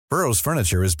Burrow's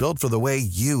furniture is built for the way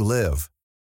you live.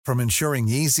 From ensuring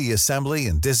easy assembly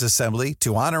and disassembly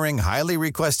to honoring highly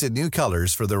requested new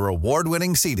colors for their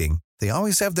award-winning seating, they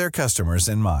always have their customers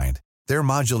in mind. Their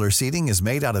modular seating is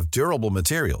made out of durable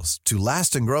materials to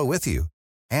last and grow with you.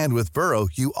 And with Burrow,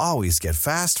 you always get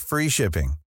fast, free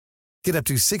shipping. Get up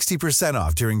to 60%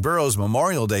 off during Burrow's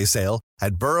Memorial Day sale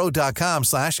at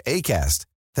burrow.com/ACAST.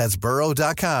 That's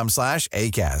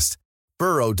burrow.com/ACAST.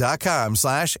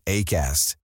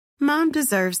 burrow.com/ACAST. Mom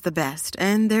deserves the best,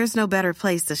 and there's no better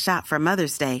place to shop for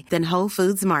Mother's Day than Whole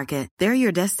Foods Market. They're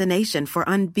your destination for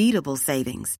unbeatable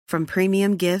savings, from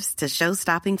premium gifts to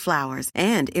show-stopping flowers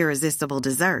and irresistible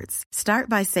desserts. Start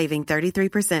by saving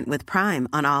 33% with Prime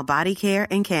on all body care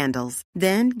and candles.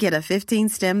 Then get a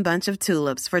 15-stem bunch of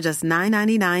tulips for just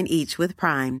 $9.99 each with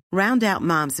Prime. Round out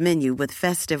Mom's menu with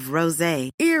festive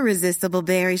rosé, irresistible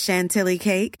berry chantilly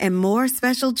cake, and more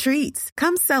special treats.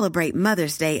 Come celebrate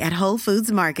Mother's Day at Whole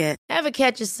Foods Market. Ever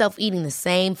catch yourself eating the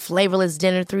same flavorless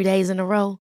dinner 3 days in a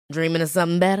row? Dreaming of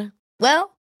something better?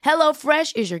 Well,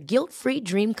 HelloFresh is your guilt-free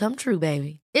dream come true,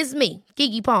 baby. It's me,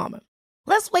 Keke Palmer.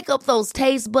 Let's wake up those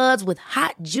taste buds with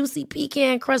hot, juicy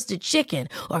pecan-crusted chicken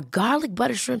or garlic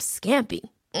butter shrimp scampi.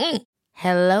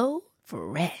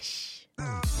 HelloFresh.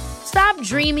 Stop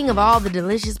dreaming of all the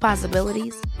delicious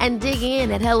possibilities and dig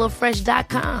in at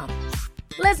HelloFresh.com.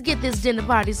 Let's get this dinner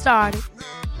party started.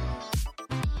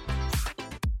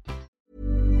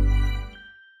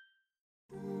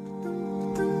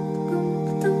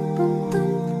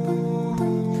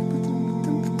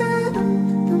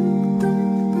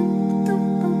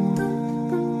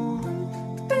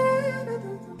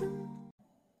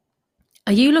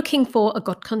 Are you looking for a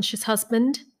God-conscious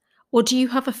husband? Or do you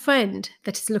have a friend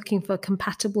that is looking for a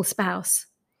compatible spouse?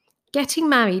 Getting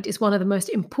married is one of the most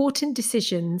important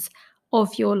decisions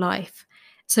of your life.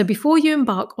 So before you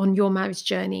embark on your marriage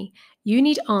journey, you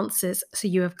need answers so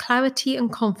you have clarity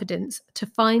and confidence to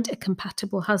find a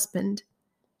compatible husband.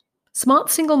 Smart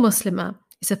Single Muslimah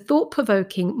is a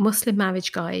thought-provoking Muslim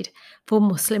marriage guide for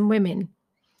Muslim women.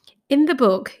 In the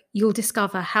book, you'll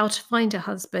discover how to find a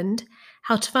husband,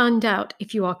 how to find out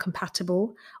if you are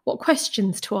compatible, what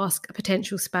questions to ask a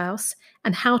potential spouse,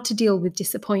 and how to deal with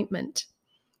disappointment.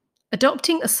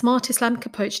 Adopting a smart Islamic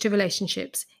approach to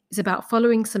relationships is about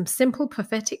following some simple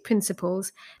prophetic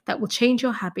principles that will change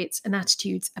your habits and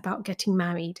attitudes about getting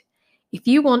married. If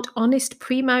you want honest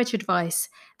pre-marriage advice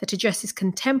that addresses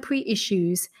contemporary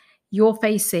issues you're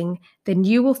facing, then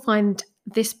you will find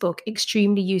this book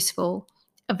extremely useful.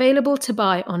 Available to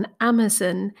buy on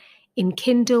Amazon in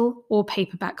Kindle or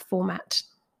paperback format.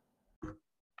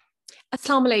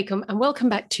 Assalamu alaikum and welcome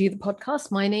back to the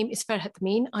podcast. My name is Farhat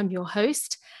Amin. I'm your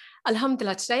host.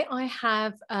 Alhamdulillah, today I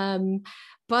have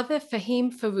Brother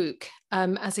Fahim Farooq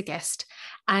as a guest.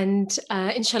 And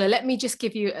inshallah, let me just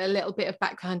give you a little bit of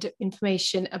background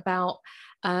information about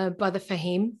Brother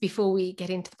Fahim before we get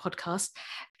into the podcast.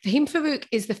 Fahim Farooq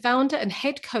is the founder and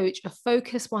head coach of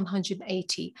Focus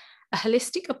 180, a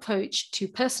holistic approach to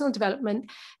personal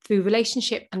development through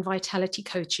relationship and vitality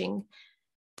coaching.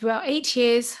 Throughout 8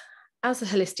 years as a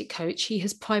holistic coach, he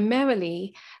has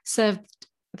primarily served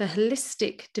the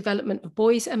holistic development of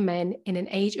boys and men in an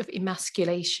age of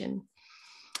emasculation.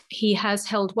 He has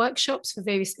held workshops for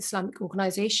various Islamic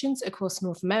organizations across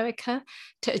North America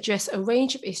to address a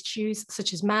range of issues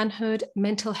such as manhood,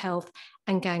 mental health,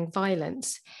 and gang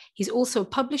violence. He's also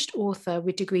a published author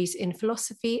with degrees in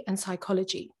philosophy and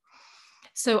psychology.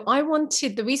 So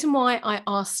the reason why I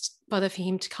asked Brother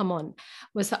Fahim to come on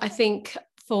was that I think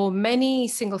for many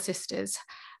single sisters,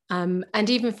 and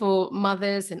even for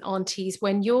mothers and aunties,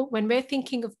 when we're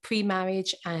thinking of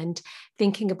pre-marriage and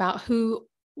thinking about who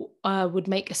would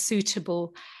make a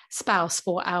suitable spouse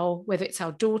for whether it's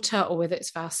our daughter or whether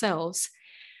it's for ourselves,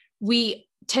 we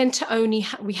tend to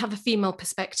we have a female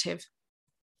perspective.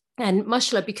 And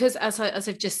mashallah, because as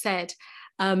I've just said,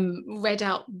 read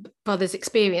out Brother's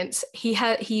experience,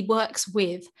 he works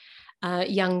with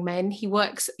young men.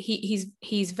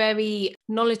 He's very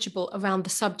knowledgeable around the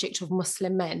subject of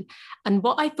Muslim men. And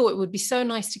what I thought it would be so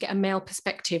nice to get a male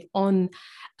perspective on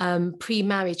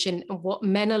pre-marriage and what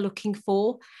men are looking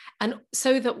for. And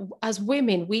so that as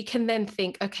women, we can then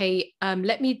think, okay,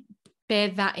 let me bear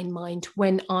that in mind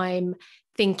when I'm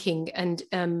thinking and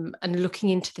looking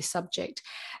into this subject.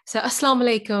 So Assalamu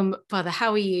alaikum, Brother,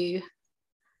 how are you?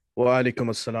 Wa alaikum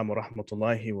assalam wa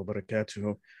rahmatullahi wa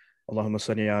barakatuhu. Allahumma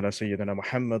salli ala Sayyidina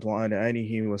Muhammad wa ala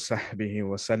alihi wa sahbihi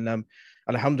wa sallam.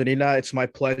 Alhamdulillah, it's my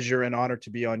pleasure and honor to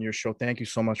be on your show. Thank you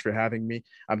so much for having me.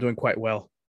 I'm doing quite well.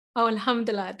 Oh,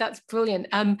 alhamdulillah, that's brilliant.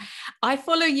 I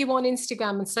follow you on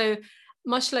Instagram, and so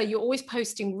mashallah, you're always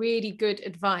posting really good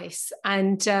advice.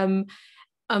 And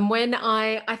And when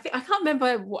I think I can't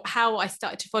remember how I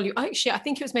started to follow you. Actually, I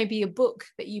think it was maybe a book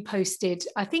that you posted.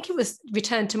 I think it was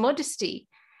Return to Modesty.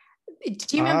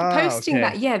 Do you remember posting Okay.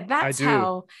 that? Yeah, I that's do.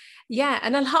 how. Yeah,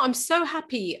 and I'm so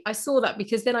happy I saw that,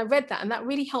 because then I read that and that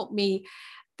really helped me.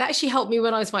 That actually helped me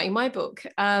when I was writing my book.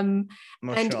 And yeah,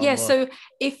 MashaAllah. so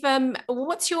if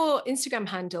what's your Instagram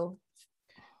handle?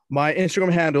 My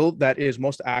Instagram handle that is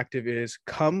most active is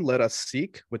Come Let Us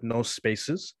Seek with no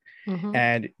spaces. Mhm.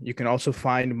 And you can also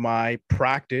find my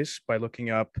practice by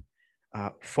looking up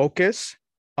focus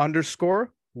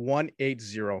underscore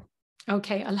 180. Okay,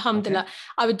 Okay. Alhamdulillah.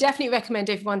 I would definitely recommend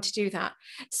everyone to do that.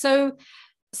 So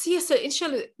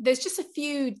inshallah, there's just a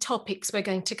few topics we're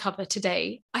going to cover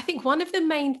today. I think one of the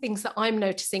main things that I'm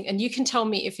noticing, and you can tell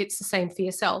me if it's the same for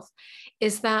yourself,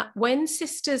 is that when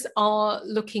sisters are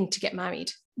looking to get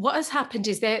married, what has happened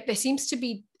is there seems to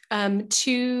be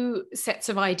two sets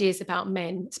of ideas about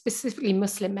men, specifically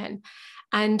Muslim men.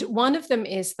 And one of them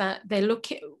is that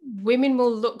women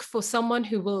will look for someone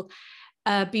who will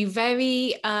be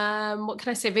very, what can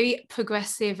I say, very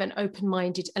progressive and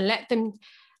open-minded, and let them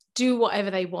do whatever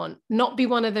they want, not be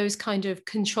one of those kind of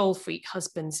control freak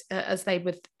husbands, as they're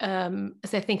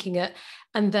thinking it,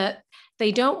 and that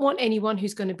they don't want anyone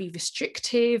who's going to be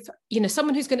restrictive,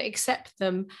 someone who's going to accept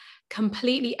them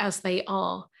completely as they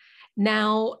are.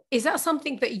 Now, is that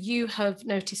something that you have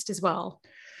noticed as well?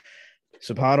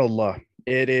 SubhanAllah.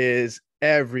 It is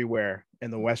everywhere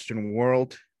in the Western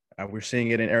world. We're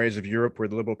seeing it in areas of Europe where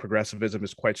the liberal progressivism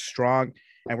is quite strong.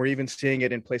 And we're even seeing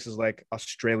it in places like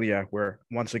Australia, where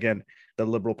once again, the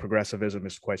liberal progressivism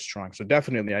is quite strong. So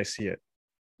definitely I see it.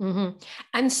 Mm-hmm.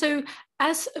 And so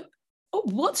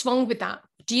what's wrong with that?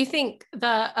 Do you think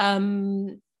that,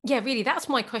 yeah, really, that's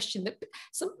my question, that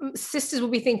some sisters will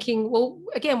be thinking, well,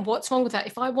 again, what's wrong with that?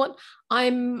 If I've got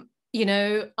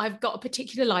a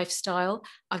particular lifestyle,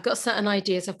 I've got certain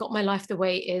ideas, I've got my life the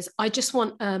way it is. I just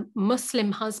want a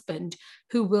Muslim husband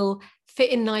who will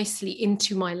fit in nicely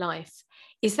into my life.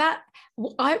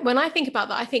 When I think about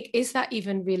that, I think, is that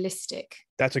even realistic?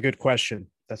 That's a good question.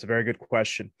 That's a very good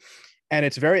question. And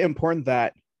it's very important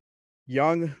that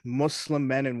young Muslim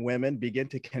men and women begin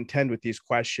to contend with these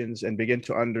questions and begin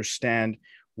to understand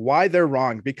why they're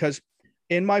wrong. Because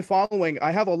in my following, I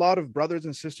have a lot of brothers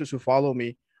and sisters who follow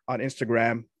me on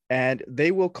Instagram, and they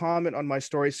will comment on my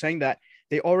stories saying that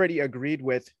they already agreed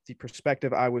with the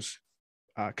perspective I was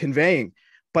conveying,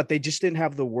 but they just didn't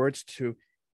have the words to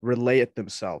relay it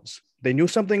themselves. They knew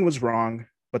something was wrong,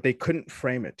 but they couldn't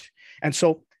frame it. And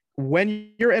so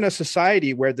when you're in a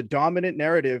society where the dominant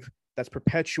narrative that's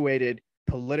perpetuated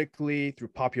politically through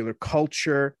popular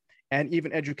culture and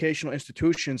even educational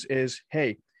institutions is,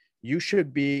 hey, you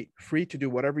should be free to do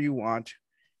whatever you want.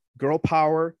 Girl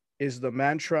power is the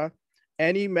mantra.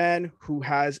 Any man who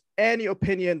has any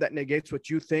opinion that negates what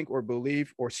you think or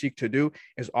believe or seek to do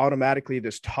is automatically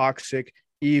this toxic,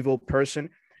 evil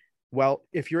person. Well,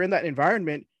 if you're in that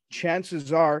environment,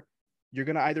 chances are you're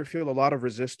going to either feel a lot of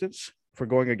resistance for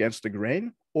going against the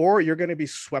grain, or you're going to be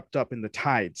swept up in the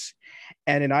tides.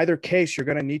 And in either case, you're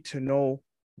going to need to know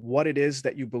what it is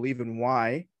that you believe and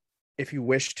why, if you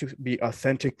wish to be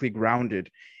authentically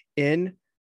grounded in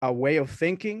a way of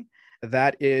thinking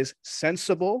that is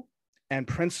sensible and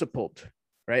principled,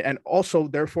 right? And also,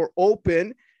 therefore,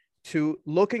 open to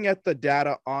looking at the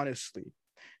data honestly.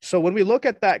 So when we look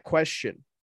at that question,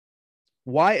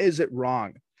 why is it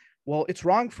wrong? Well, it's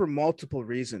wrong for multiple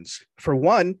reasons. For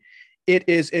one, it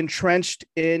is entrenched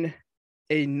in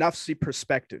a nafsi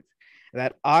perspective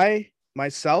that I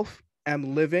myself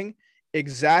am living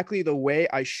exactly the way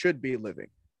I should be living,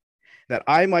 that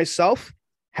I myself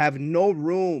have no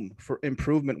room for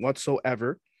improvement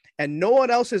whatsoever, and no one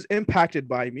else is impacted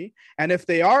by me. And if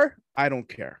they are, I don't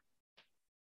care.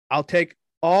 I'll take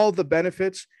all the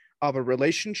benefits of a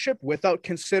relationship without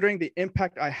considering the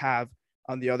impact I have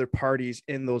on the other parties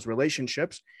in those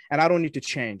relationships, and I don't need to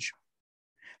change.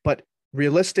 But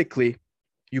realistically,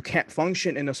 you can't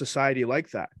function in a society like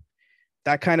that.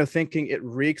 That kind of thinking, it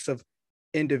reeks of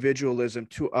individualism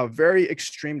to a very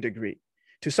extreme degree,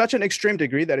 to such an extreme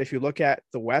degree that if you look at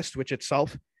the West, which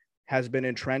itself has been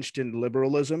entrenched in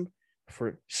liberalism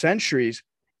for centuries,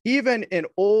 even in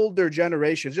older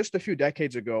generations, just a few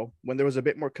decades ago, when there was a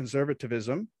bit more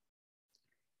conservatism,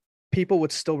 people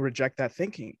would still reject that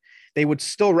thinking. They would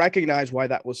still recognize why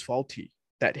that was faulty,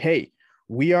 that, hey,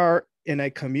 we are in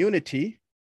a community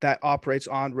that operates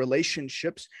on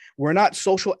relationships. We're not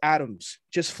social atoms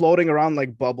just floating around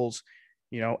like bubbles,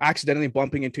 accidentally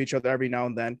bumping into each other every now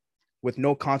and then with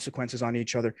no consequences on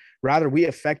each other. Rather, we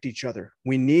affect each other.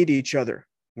 We need each other.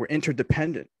 We're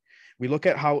interdependent. We look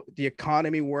at how the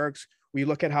economy works. we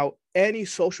look at how any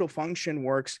social function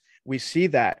works, we see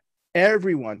that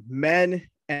everyone, men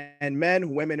and men,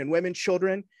 women and women,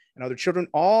 children and other children,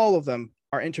 all of them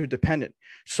are interdependent.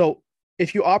 So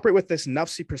if you operate with this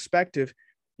nafsi perspective,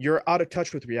 you're out of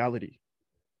touch with reality,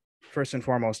 first and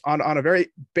foremost, on a very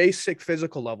basic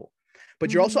physical level.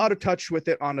 But you're also out of touch with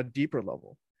it on a deeper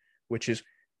level, which is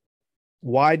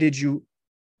why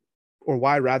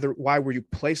were you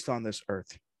placed on this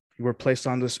earth? You were placed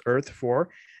on this earth for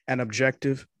an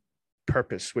objective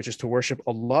purpose, which is to worship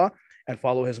Allah and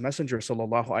follow his messenger,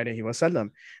 sallallahu alaihi wasallam.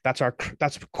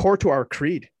 That's core to our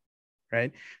creed,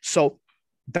 right? So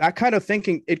that kind of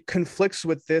thinking, it conflicts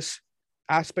with this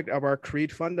aspect of our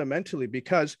creed fundamentally,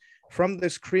 because from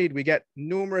this creed, we get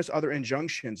numerous other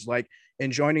injunctions, like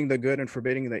enjoining the good and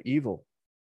forbidding the evil,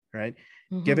 right?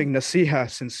 Giving nasiha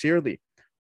sincerely,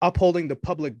 upholding the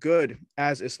public good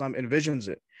as Islam envisions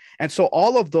it. And so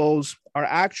all of those are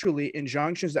actually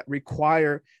injunctions that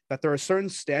require that there are certain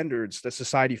standards that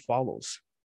society follows.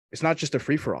 It's not just a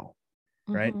free-for-all,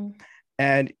 right?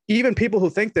 And even people who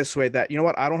think this way, that, you know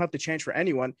what, I don't have to change for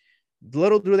anyone,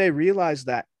 little do they realize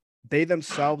that they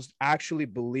themselves actually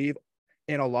believe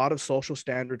in a lot of social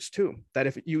standards too, that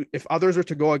if others were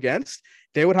to go against,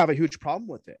 they would have a huge problem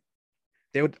with it.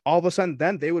 They would all of a sudden,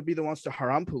 then they would be the ones to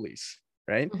haram police,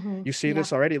 right? You see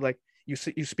this already, like you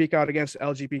speak out against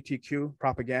LGBTQ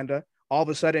propaganda, all of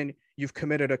a sudden you've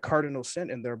committed a cardinal sin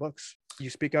in their books. You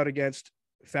speak out against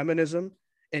feminism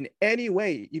in any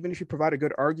way, even if you provide a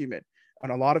good argument, on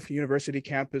a lot of university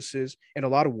campuses, in a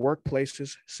lot of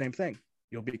workplaces, same thing,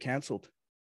 you'll be canceled.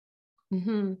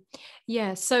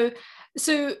 Yeah, so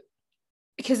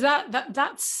because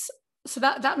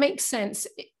that makes sense.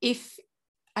 If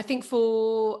I think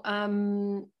for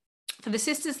the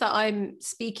sisters that I'm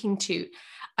speaking to,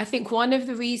 I think one of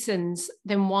the reasons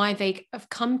then why they have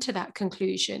come to that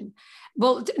conclusion,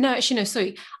 well, no, actually, no,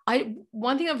 sorry.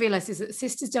 One thing I've realized is that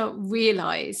sisters don't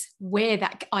realize where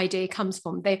that idea comes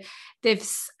from.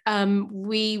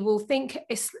 We will think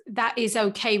that is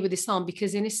okay with Islam,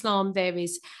 because in Islam there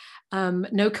is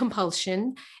no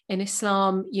compulsion. In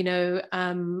Islam,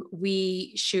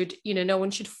 we should, no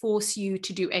one should force you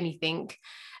to do anything.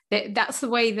 That's the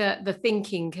way that the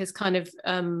thinking has kind of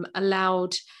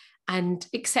allowed and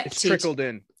accepted. It's trickled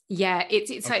in. Yeah,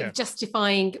 it's okay. Like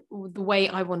justifying the way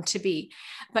I want to be.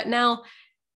 But now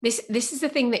this is the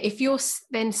thing, that if you're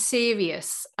then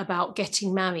serious about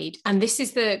getting married, and this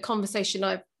is the conversation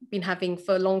I've been having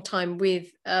for a long time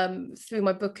with through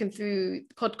my book and through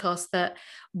the podcast, that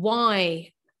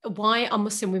why are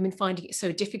Muslim women finding it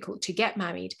so difficult to get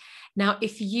married? Now,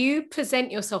 if you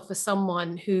present yourself as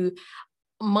someone who,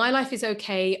 my life is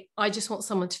okay, I just want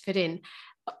someone to fit in,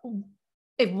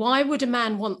 why would a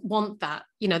man want that?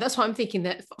 That's what I'm thinking,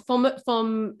 that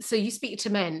from so you speak to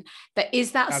men, that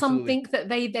is that Absolutely. Something that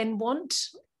they then want?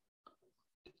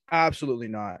 Absolutely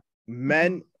not.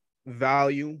 Men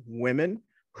value women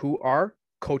who are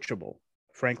coachable,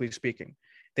 frankly speaking.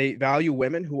 They value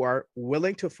women who are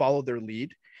willing to follow their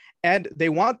lead, and they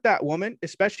want that woman,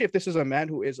 especially if this is a man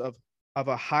who is of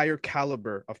a higher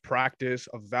caliber of practice,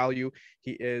 of value.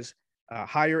 He is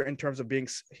higher in terms of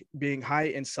being high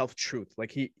in self-truth.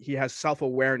 Like he has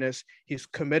self-awareness. He's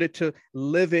committed to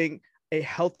living a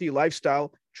healthy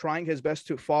lifestyle, trying his best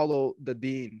to follow the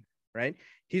deen, right?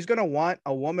 He's going to want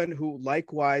a woman who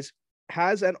likewise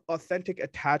has an authentic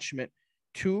attachment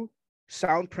to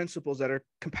sound principles that are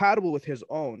compatible with his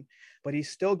own, but he's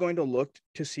still going to look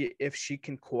to see if she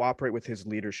can cooperate with his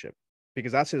leadership,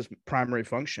 because that's his primary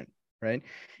function, right?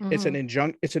 It's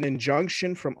an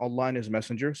injunction from Allah and his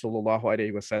messenger, sallallahu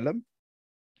alaihi wasallam.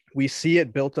 We see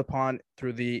it built upon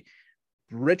through the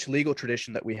rich legal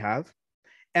tradition that we have.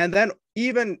 And then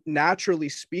even naturally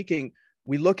speaking,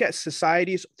 we look at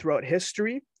societies throughout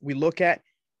history. We look at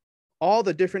all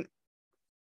the different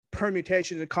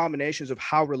permutations and combinations of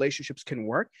how relationships can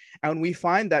work. And we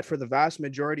find that for the vast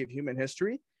majority of human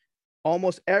history,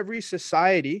 almost every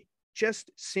society just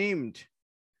seemed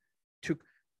to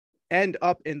end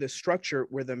up in the structure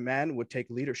where the man would take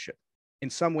leadership in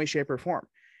some way, shape, or form.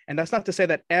 And that's not to say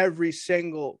that every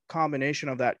single combination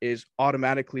of that is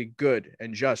automatically good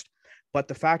and just. But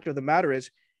the fact of the matter is,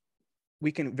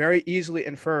 we can very easily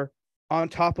infer, on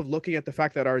top of looking at the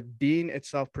fact that our deen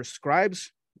itself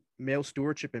prescribes male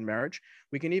stewardship in marriage,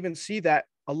 we can even see that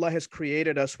Allah has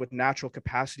created us with natural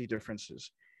capacity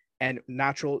differences and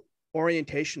natural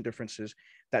orientation differences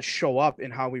that show up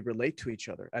in how we relate to each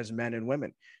other as men and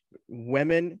women.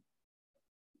 Women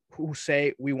who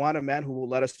say we want a man who will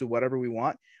let us do whatever we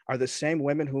want are the same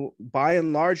women who, by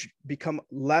and large, become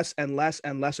less and less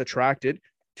and less attracted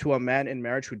to a man in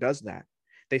marriage who does that.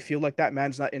 They feel like that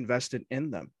man's not invested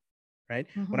in them, right?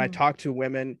 When I talk to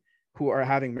women who are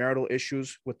having marital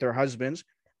issues with their husbands,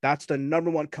 that's the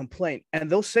number one complaint. And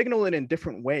they'll signal it in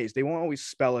different ways. They won't always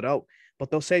spell it out,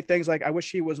 but they'll say things like, I wish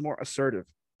he was more assertive.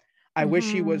 I wish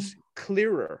he was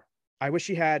clearer. I wish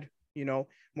he had,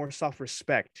 more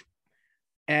self-respect.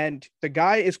 And the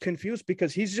guy is confused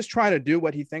because he's just trying to do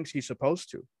what he thinks he's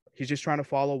supposed to. He's just trying to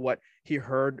follow what he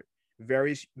heard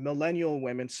various millennial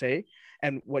women say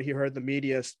and what he heard the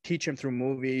media teach him through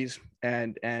movies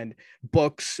and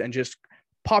books and just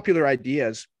popular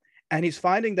ideas. And he's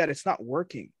finding that it's not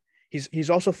working. He's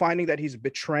also finding that he's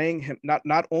betraying him,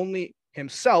 not only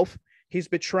himself, he's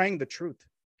betraying the truth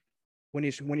when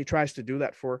he tries to do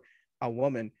that for a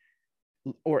woman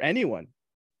or anyone.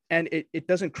 And it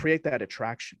doesn't create that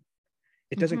attraction.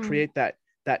 It doesn't create that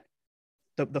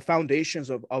the foundations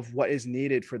of what is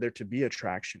needed for there to be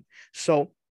attraction.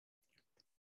 So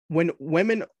when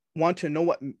women want to know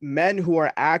what men who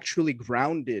are actually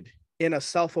grounded in a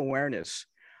self-awareness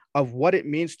of what it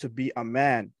means to be a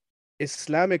man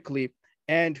Islamically,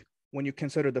 and when you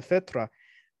consider the fitra,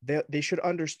 they should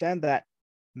understand that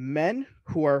men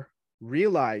who are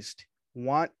realized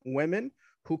want women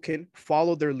who can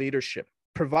follow their leadership,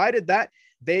 provided that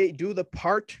they do the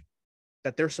part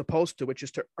that they're supposed to, which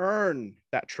is to earn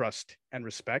that trust and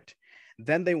respect.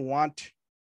 Then they want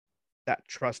that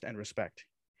trust and respect.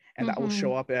 And that will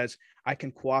show up as, I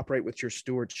can cooperate with your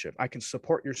stewardship. I can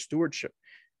support your stewardship.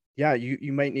 Yeah,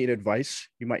 you might need advice.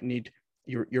 You might need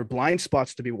your blind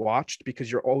spots to be watched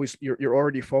because you're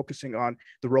already focusing on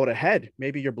the road ahead.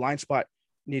 Maybe your blind spot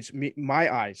needs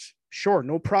my eyes. Sure,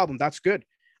 no problem. That's good.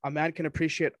 A man can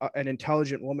appreciate an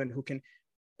intelligent woman who can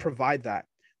provide that.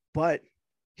 But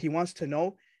he wants to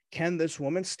know, can this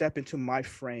woman step into my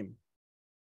frame?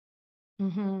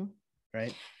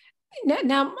 Right?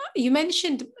 Now, you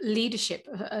mentioned leadership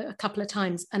a couple of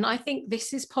times, and I think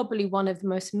this is probably one of the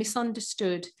most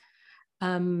misunderstood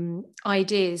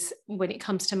ideas when it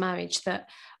comes to marriage. That,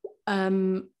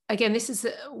 again, this is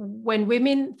when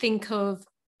women think of,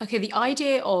 okay, the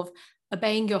idea of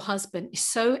obeying your husband is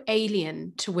so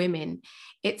alien to women.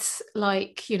 It's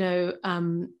like,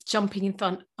 jumping in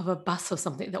front of a bus or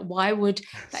something.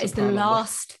 That is the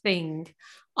last thing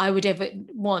I would ever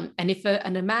want. And if a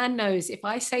man knows, if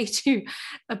I say to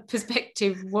a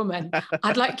prospective woman,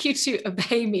 I'd like you to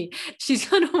obey me, she's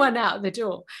going to run out the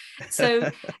door. So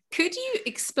could you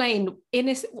explain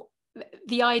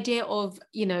the idea of,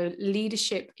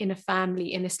 leadership in a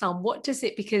family in Islam? What does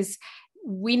it, because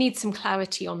we need some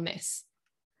clarity on this.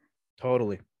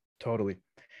 Totally.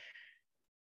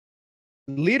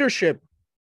 Leadership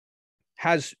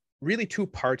has really two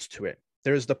parts to it.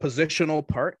 There's the positional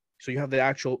part. So you have the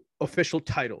actual official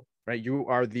title, right? You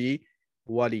are the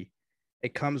wali.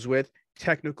 It comes with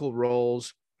technical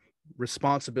roles,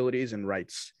 responsibilities, and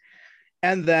rights.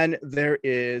 And then there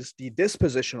is the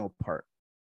dispositional part.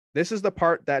 This is the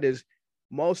part that is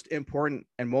most important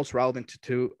and most relevant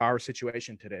to our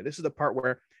situation today. This is the part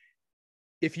where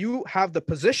if you have the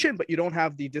position, but you don't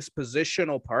have the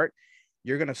dispositional part,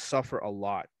 you're going to suffer a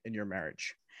lot in your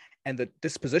marriage. And the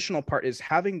dispositional part is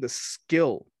having the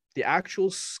skill, the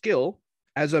actual skill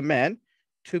as a man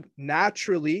to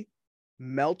naturally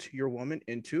melt your woman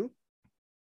into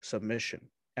submission.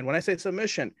 And when I say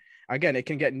submission, again, it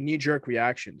can get knee-jerk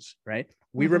reactions, right?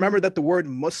 We remember that the word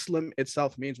Muslim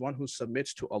itself means one who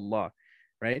submits to Allah,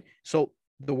 right? So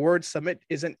the word submit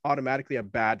isn't automatically a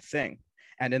bad thing.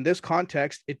 And in this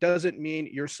context, it doesn't mean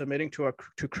you're submitting to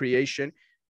creation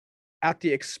at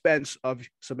the expense of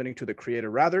submitting to the creator.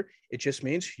 Rather, it just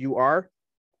means you are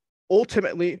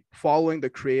ultimately following the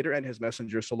creator and his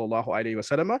messenger, sallallahu alaihi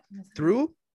wasallam,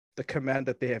 through the command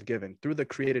that they have given, through the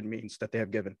created means that they have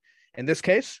given. In this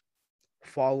case,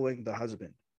 following the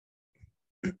husband.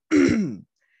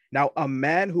 Now, a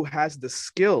man who has the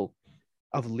skill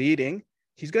of leading,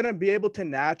 he's going to be able to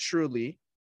naturally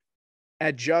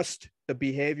adjust the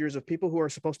behaviors of people who are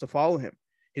supposed to follow him.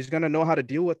 He's going to know how to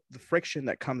deal with the friction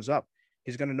that comes up.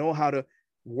 He's going to know how to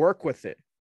work with it,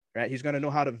 right? He's going to know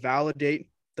how to validate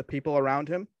the people around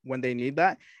him when they need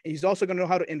that. And he's also going to know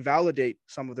how to invalidate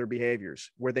some of their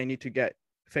behaviors where they need to get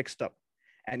fixed up.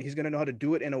 And he's going to know how to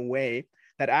do it in a way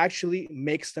that actually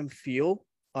makes them feel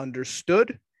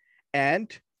understood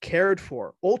and cared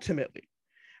for ultimately,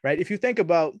 right? If you think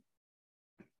about,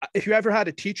 if you ever had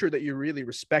a teacher that you really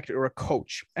respected or a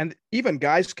coach, and even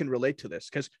guys can relate to this,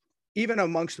 because even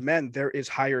amongst men, there is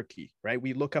hierarchy, right?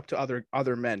 We look up to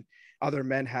other men. Other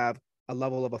men have a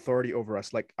level of authority over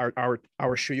us, like our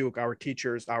shuyukh, our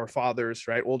teachers, our fathers,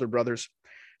 right? Older brothers.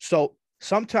 So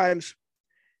sometimes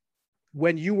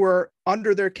when you were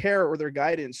under their care or their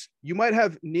guidance, you might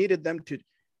have needed them to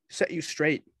set you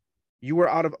straight. You were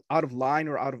out of line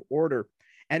or out of order,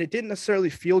 and it didn't necessarily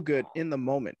feel good in the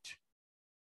moment.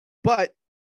 But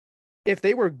if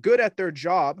they were good at their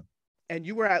job and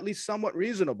you were at least somewhat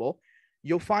reasonable,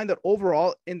 you'll find that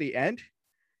overall, in the end,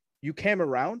 you came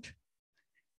around,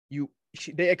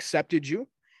 they accepted you,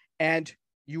 and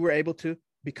you were able to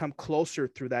become closer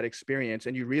through that experience.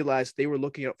 And you realized they were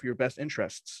looking out for your best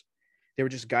interests. They were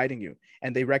just guiding you.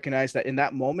 And they recognized that in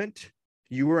that moment,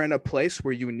 you were in a place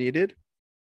where you needed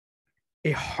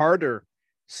a harder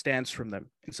stance from them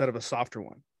instead of a softer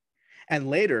one. And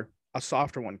later, a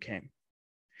softer one came.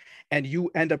 And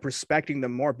you end up respecting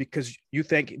them more because you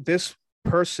think this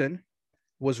person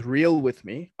was real with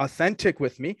me, authentic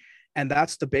with me, and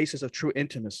that's the basis of true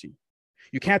intimacy.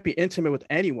 You can't be intimate with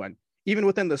anyone, even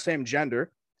within the same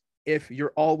gender, if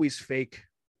you're always fake.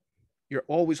 You're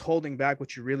always holding back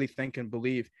what you really think and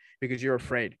believe because you're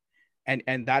afraid.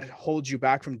 And that holds you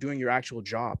back from doing your actual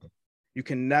job. You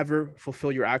can never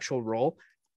fulfill your actual role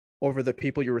over the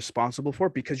people you're responsible for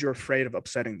because you're afraid of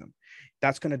upsetting them.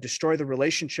 That's going to destroy the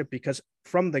relationship because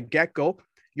from the get-go,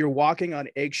 you're walking on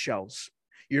eggshells.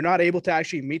 You're not able to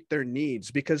actually meet their needs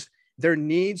because their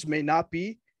needs may not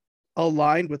be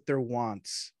aligned with their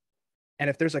wants. And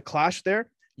if there's a clash there,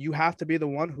 you have to be the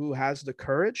one who has the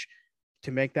courage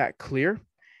to make that clear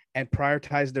and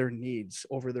prioritize their needs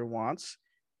over their wants,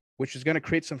 which is going to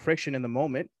create some friction in the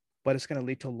moment, but it's going to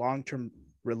lead to long-term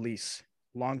release,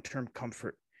 long-term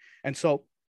comfort. And so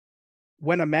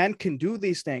when a man can do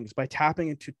these things by tapping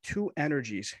into two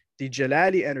energies, the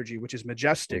Jalali energy, which is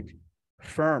majestic,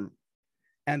 firm,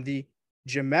 and the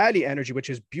Jamali energy, which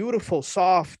is beautiful,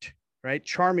 soft, right,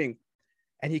 charming,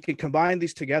 and he can combine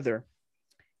these together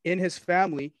in his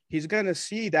family, he's going to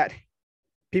see that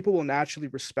people will naturally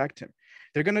respect him.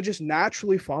 They're going to just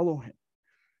naturally follow him.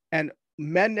 And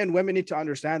men and women need to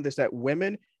understand this, that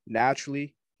women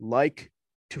naturally like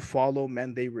to follow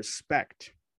men they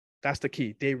respect. That's the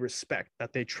key. They respect,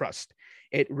 that they trust.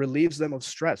 It relieves them of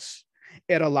stress.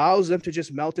 It allows them to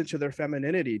just melt into their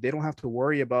femininity. They don't have to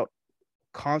worry about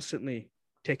constantly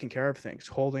taking care of things,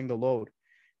 holding the load.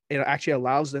 It actually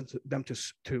allows them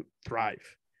to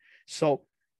thrive. So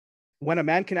when a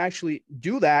man can actually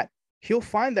do that, he'll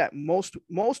find that most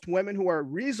women who are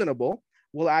reasonable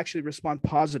will actually respond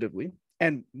positively.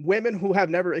 And women who have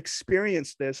never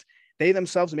experienced this, they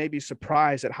themselves may be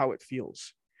surprised at how it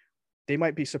feels. They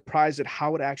might be surprised at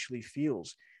how it actually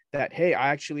feels that, hey, I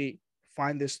actually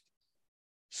find this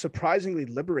surprisingly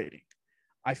liberating.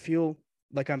 I feel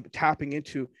like I'm tapping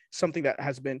into something that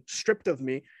has been stripped of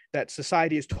me, that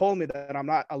society has told me that I'm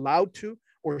not allowed to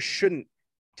or shouldn't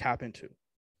tap into.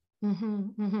 Mm-hmm,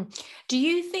 mm-hmm. Do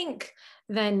you think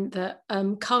then that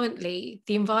currently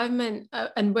the environment,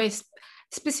 and we're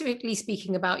specifically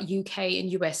speaking about UK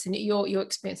and US, and your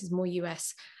experience is more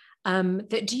US,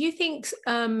 that do you think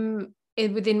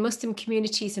within Muslim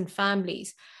communities and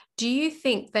families, do you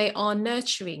think they are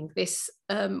nurturing this,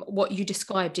 what you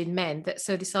described in men, that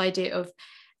so this idea of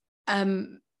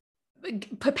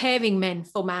preparing men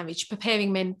for marriage,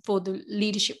 preparing men for the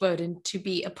leadership road and to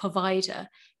be a provider?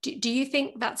 Do you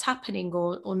think that's happening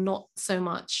or not so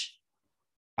much?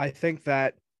 I think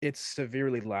that it's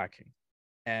severely lacking.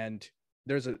 And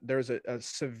there's a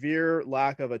severe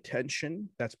lack of attention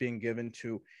that's being given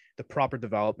to the proper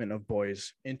development of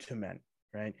boys into men,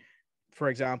 right? For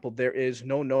example, there is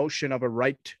no notion of a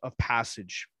rite of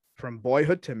passage from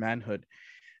boyhood to manhood.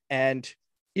 And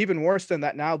even worse than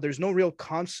that, now there's no real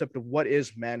concept of what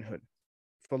is manhood.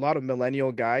 For a lot of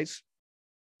millennial guys,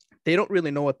 they don't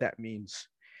really know what that means.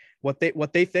 What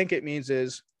they think it means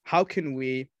is, how can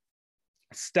we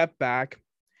step back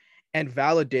and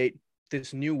validate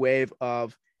this new wave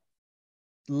of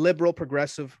liberal,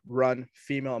 progressive run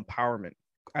female empowerment?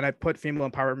 And I put female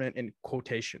empowerment in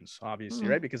quotations, obviously,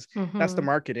 right? Because that's the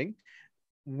marketing.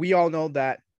 We all know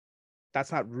that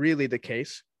that's not really the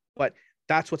case, but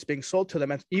that's what's being sold to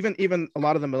them. And even a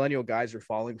lot of the millennial guys are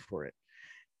falling for it.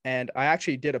 And I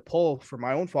actually did a poll for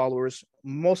my own followers.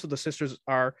 Most of the sisters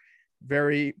are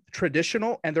very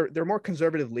traditional and they're more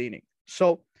conservative leaning.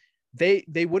 So they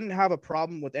wouldn't have a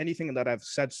problem with anything that I've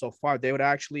said so far. They would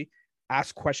actually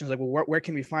ask questions like, well, where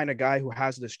can we find a guy who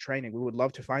has this training? We would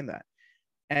love to find that.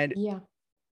 And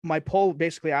my poll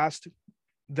basically asked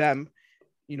them,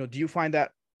 do you find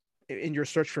that in your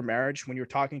search for marriage, when you're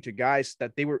talking to guys,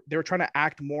 that they were trying to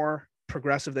act more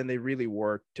progressive than they really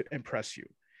were to impress you?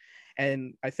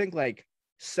 And I think like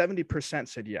 70%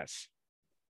 said yes.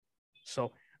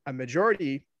 So a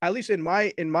majority, at least in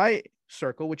my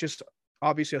circle, which is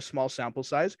obviously a small sample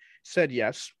size, said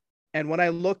yes. And when I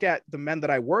look at the men that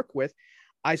I work with,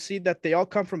 I see that they all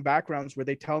come from backgrounds where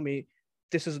they tell me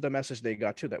this is the message they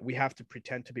got too, that we have to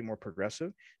pretend to be more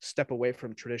progressive, step away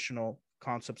from traditional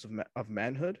concepts of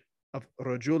manhood, of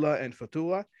rajula and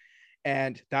fatua,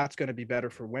 and that's going to be better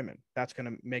for women. That's going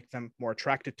to make them more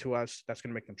attracted to us. That's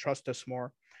going to make them trust us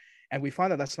more. And we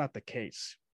find that that's not the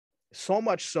case. So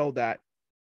much so that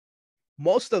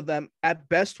most of them at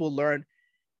best will learn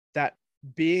that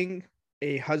being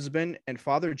a husband and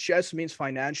father just means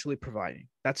financially providing.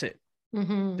 That's it.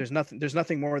 Mm-hmm. There's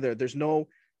nothing more there. There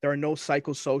are no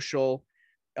psychosocial,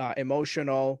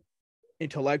 emotional,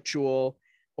 intellectual,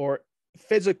 or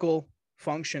physical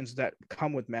functions that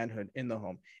come with manhood in the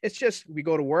home. It's just, we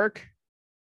go to work,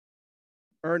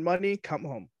 earn money, come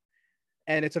home.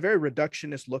 And it's a very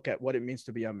reductionist look at what it means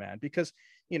to be a man, because,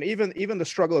 even the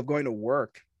struggle of going to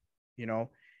work,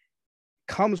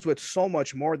 comes with so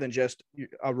much more than just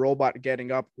a robot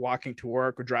getting up, walking to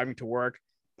work, or driving to work,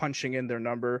 punching in their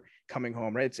number, coming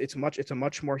home, right? It's a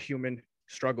much more human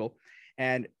struggle.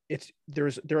 And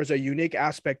there's a unique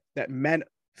aspect that men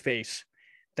face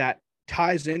that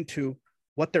ties into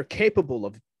what they're capable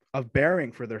of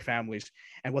bearing for their families,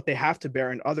 and what they have to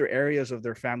bear in other areas of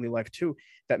their family life too,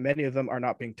 that many of them are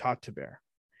not being taught to bear.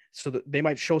 So that they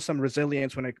might show some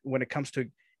resilience when it comes to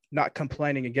not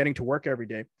complaining and getting to work every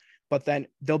day, but then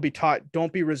they'll be taught,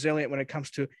 don't be resilient when it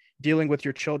comes to dealing with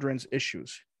your children's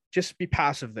issues. Just be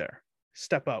passive there,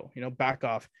 step out, back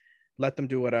off, let them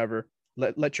do whatever,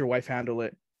 let your wife handle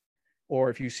it. Or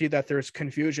if you see that there's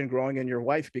confusion growing in your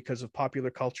wife because of popular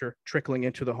culture trickling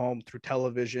into the home through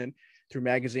television, through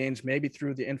magazines, maybe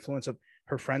through the influence of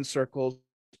her friend circles,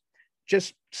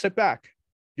 just sit back.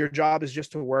 Your job is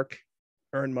just to work,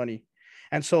 earn money.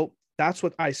 And so that's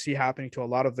what I see happening to a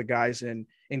lot of the guys in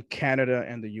Canada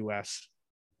and the US.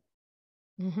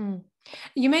 Mm-hmm.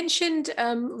 You mentioned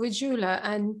rajula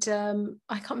and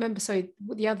I can't remember, sorry,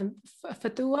 what the other,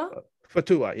 fatua?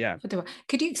 Fatua, yeah. Fatua.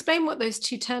 Could you explain what those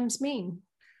two terms mean?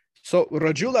 So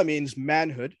rajula means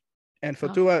manhood, and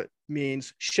fatua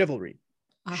means chivalry.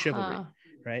 Chivalry,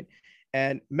 right?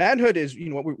 And manhood is,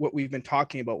 what we've been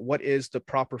talking about. What is the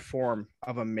proper form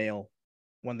of a male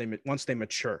once they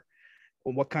mature?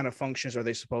 What kind of functions are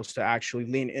they supposed to actually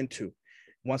lean into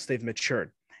once they've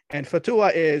matured? And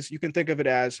fatua is, you can think of it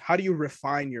as, how do you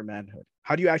refine your manhood?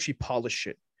 How do you actually polish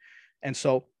it? And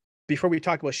so before we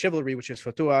talk about chivalry, which is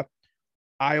fatua,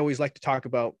 I always like to talk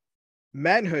about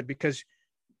manhood, because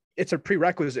it's a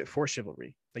prerequisite for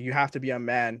chivalry. Like, you have to be a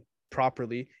man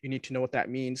properly. You need to know what that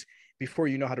means before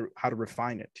you know how to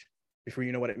refine it, before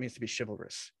you know what it means to be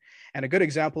chivalrous. And a good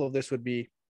example of this would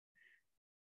be,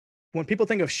 when people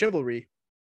think of chivalry,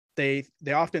 they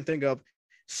often think of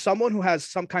someone who has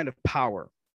some kind of power,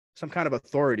 some kind of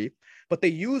authority, but they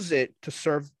use it to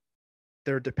serve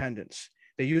their dependents.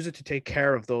 They use it to take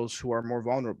care of those who are more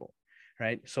vulnerable,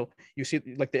 right? So you see,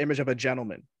 like, the image of a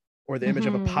gentleman, or the image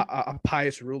of a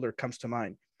pious ruler comes to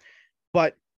mind.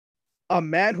 But a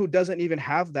man who doesn't even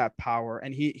have that power,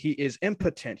 and he is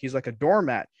impotent, he's like a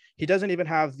doormat. He doesn't even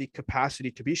have the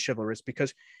capacity to be chivalrous,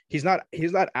 because he's not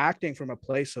acting from a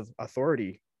place of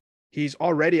authority. He's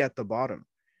already at the bottom.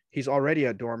 He's already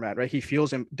a doormat, right? He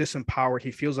feels disempowered.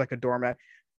 He feels like a doormat.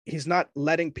 He's not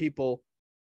letting people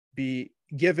be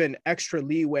given extra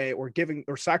leeway or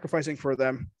sacrificing for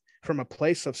them from a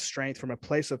place of strength, from a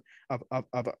place of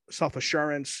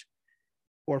self-assurance,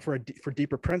 or for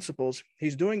deeper principles.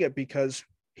 He's doing it because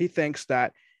he thinks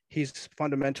that he's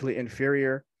fundamentally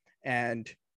inferior, and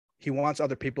he wants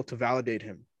other people to validate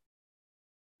him.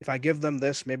 If I give them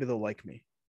this, maybe they'll like me.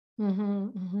 Mm-hmm,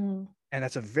 mm-hmm. And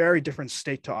that's a very different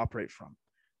state to operate from.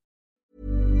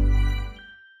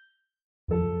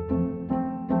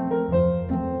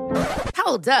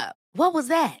 Hold up. What was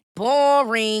that?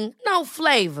 Boring. No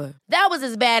flavor. That was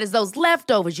as bad as those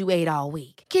leftovers you ate all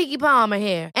week. Keke Palmer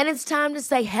here. And it's time to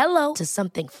say hello to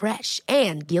something fresh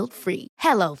and guilt-free.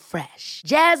 Hello Fresh.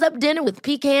 Jazz up dinner with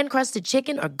pecan-crusted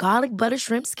chicken or garlic butter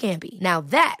shrimp scampi. Now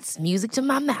that's music to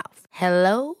my mouth.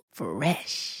 Hello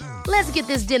Fresh. Let's get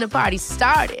this dinner party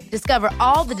started. Discover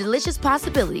all the delicious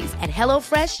possibilities at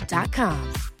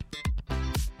HelloFresh.com.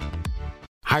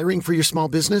 Hiring for your small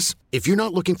business? If you're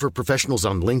not looking for professionals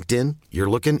on LinkedIn, you're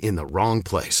looking in the wrong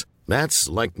place. That's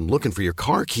like looking for your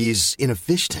car keys in a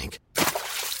fish tank.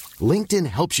 LinkedIn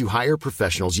helps you hire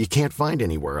professionals you can't find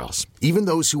anywhere else, even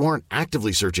those who aren't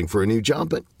actively searching for a new job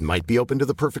but might be open to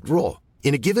the perfect role.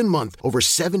 In a given month, over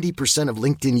 70% of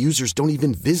LinkedIn users don't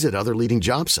even visit other leading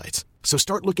job sites. So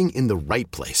start looking in the right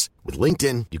place. With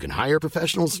LinkedIn, you can hire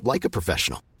professionals like a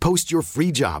professional. Post your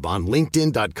free job on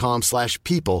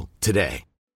linkedin.com/people today.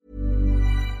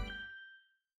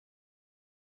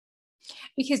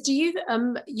 Because do you,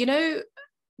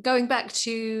 going back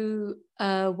to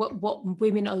what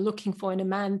women are looking for in a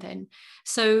man then.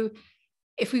 So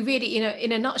if we really,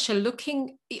 in a nutshell,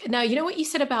 looking now, you know what you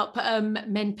said about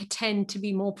men pretend to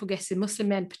be more progressive, Muslim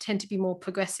men pretend to be more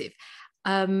progressive.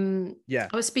 Yeah.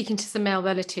 I was speaking to some male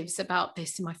relatives about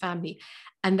this in my family,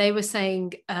 and they were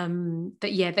saying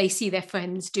that, yeah, they see their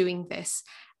friends doing this,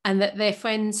 and that their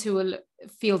friends who will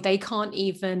feel they can't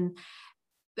even,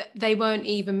 they won't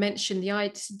even mention the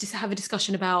idea, just have a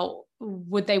discussion about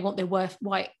would they want their wife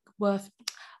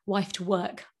to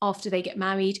work after they get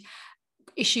married,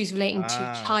 issues relating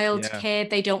to child care.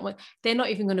 They're not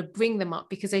even going to bring them up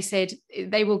because they said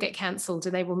they will get cancelled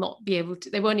and they will not be able to,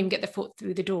 they won't even get their foot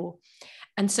through the door.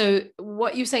 And so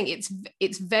what you're saying,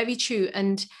 it's very true.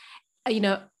 And,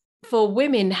 for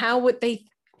women, how would they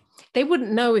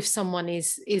wouldn't know if someone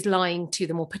is lying to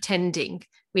them or pretending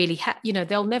really,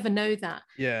 they'll never know that.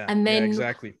 Yeah. And then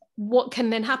exactly. What can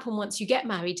then happen once you get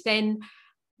married? Then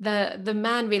the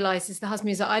man realizes, the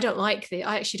husband is like,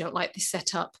 I actually don't like this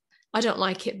setup. I don't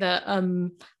like it that,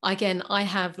 again, I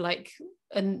have like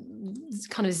a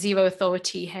kind of zero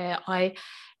authority here.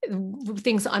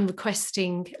 Things that I'm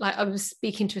requesting, like I was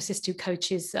speaking to a sister who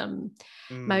coaches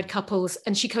married couples,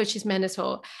 and she coaches men as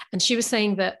well. And she was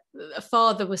saying that a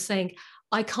father was saying,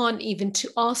 I can't even to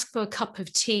ask for a cup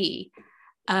of tea,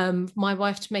 my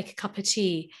wife to make a cup of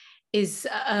tea is,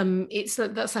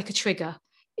 that's like a trigger.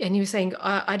 And he was saying,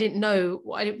 I didn't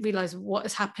realize what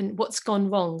has happened, what's gone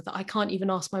wrong, that I can't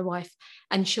even ask my wife.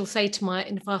 And she'll say if I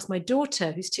ask my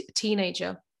daughter, who's a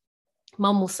teenager,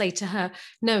 mum will say to her,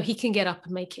 no, he can get up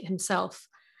and make it himself.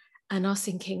 And I was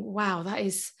thinking, wow,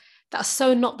 that's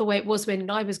so not the way it was when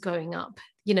I was growing up.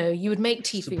 You would make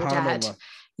tea for your dad.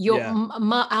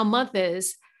 Our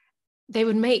mothers, they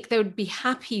would be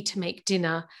happy to make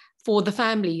dinner for the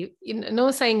family.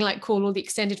 Not saying like call all the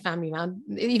extended family around,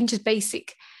 even just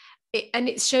basic. And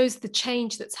it shows the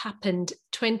change that's happened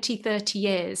 20, 30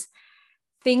 years.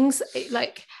 Things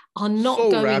like are not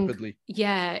so going rapidly.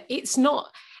 Yeah, it's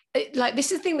not like,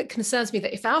 this is the thing that concerns me,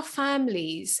 that if our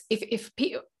families, if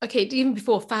people, okay, even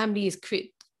before families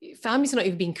are not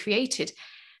even being created,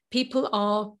 people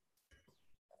are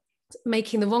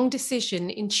making the wrong decision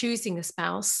in choosing a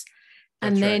spouse.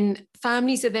 And That's then right.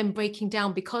 Families are then breaking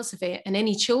down because of it. And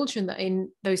any children that are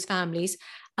in those families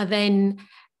are then,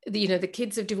 the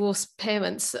kids of divorced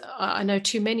parents. I know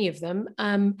too many of them.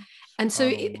 And so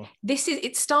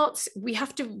we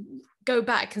have to go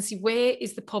back and see where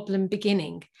is the problem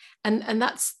beginning. And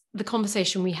that's the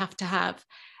conversation we have to have.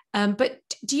 But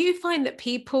do you find that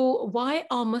why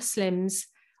are Muslims,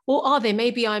 or are they,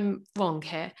 maybe I'm wrong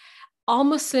here, are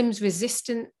Muslims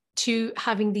resistant to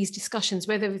having these discussions,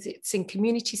 whether it's in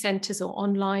community centers or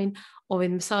online or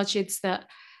in masajids,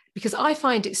 because I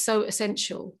find it so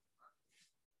essential?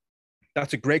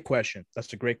 That's a great question.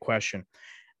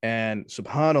 And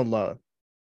subhanAllah,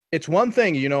 it's one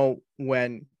thing,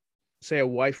 when, say, a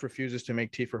wife refuses to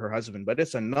make tea for her husband, but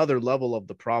it's another level of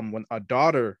the problem when a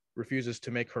daughter refuses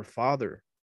to make her father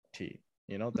tea.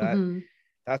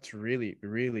 That's really,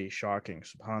 really shocking,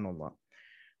 subhanAllah,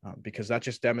 because that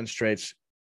just demonstrates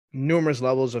numerous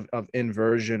levels of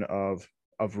inversion of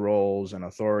roles and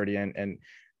authority, and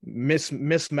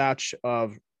mismatch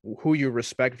of who you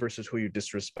respect versus who you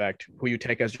disrespect, who you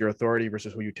take as your authority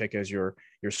versus who you take as your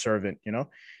servant.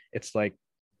 It's like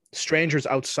strangers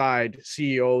outside,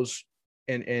 CEOs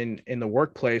in the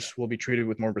workplace will be treated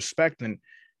with more respect than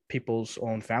people's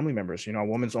own family members, a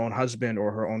woman's own husband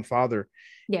or her own father.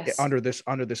 Yes. under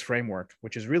this framework,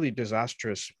 which is really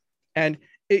disastrous. And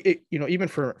even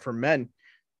for men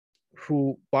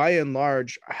who by and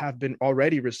large have been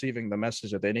already receiving the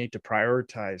message that they need to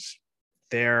prioritize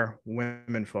their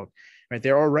women folk, right?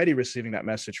 They're already receiving that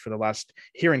message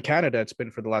here in Canada, it's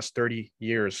been for the last 30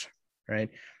 years, right?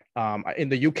 In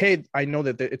the UK, I know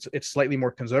that it's slightly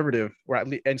more conservative, or at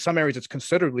least in some areas it's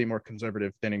considerably more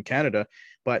conservative than in Canada.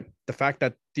 But the fact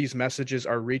that these messages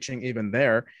are reaching even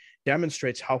there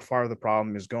demonstrates how far the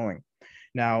problem is going.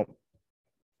 Now,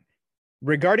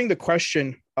 regarding the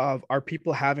question of, are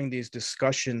people having these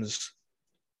discussions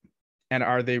and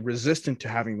are they resistant to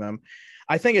having them?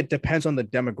 I think it depends on the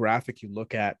demographic you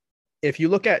look at. If you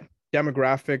look at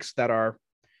demographics that are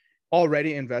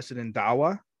already invested in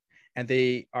dawah, and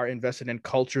they are invested in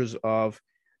cultures of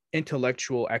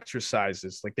intellectual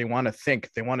exercises, like they want to think,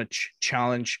 they want to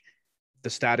challenge the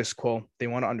status quo, they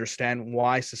want to understand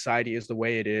why society is the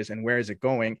way it is and where is it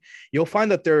going, you'll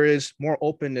find that there is more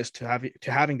openness to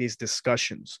having these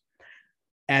discussions.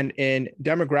 And in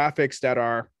demographics that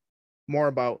are more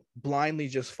about blindly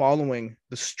just following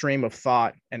the stream of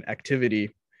thought and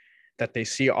activity that they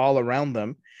see all around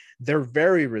them, they're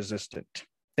very resistant.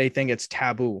 they think it's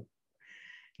taboo.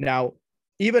 Now,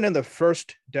 even in the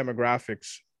first set of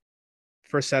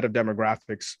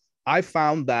demographics, I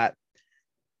found that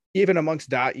even amongst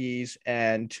da'is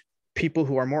and people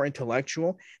who are more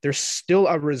intellectual, there's still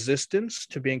a resistance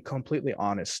to being completely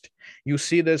honest. You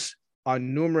see this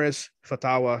on numerous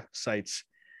fatwa sites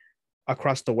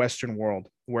across the Western world,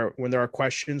 where when there are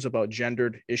questions about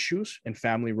gendered issues and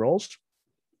family roles,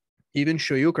 even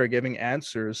shuyukh are giving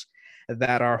answers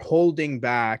that are holding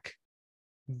back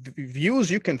views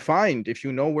you can find if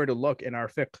you know where to look in our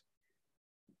fiqh.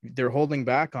 They're holding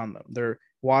back on them. They're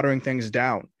watering things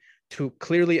down to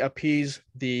clearly appease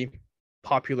the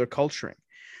popular culturing.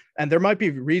 And there might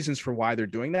be reasons for why they're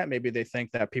doing that. Maybe they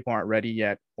think that people aren't ready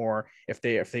yet, or if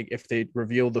they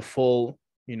reveal the full,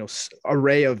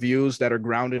 array of views that are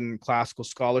grounded in classical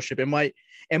scholarship, it might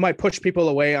push people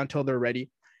away until they're ready.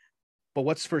 But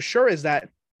what's for sure is that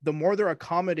the more they're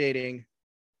accommodating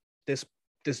this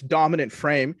dominant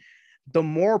frame, the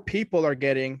more people are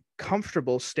getting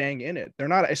comfortable staying in it.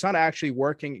 It's not actually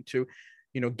working to,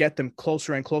 get them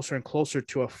closer and closer and closer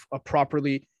to a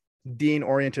properly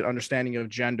deen-oriented understanding of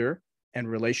gender and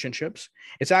relationships.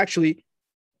 It's actually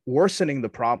worsening the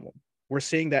problem. We're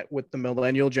seeing that with the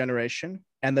millennial generation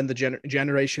and then the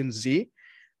Generation Z.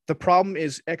 The problem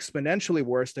is exponentially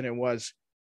worse than it was,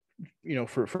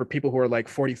 for people who are like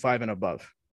 45 and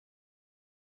above.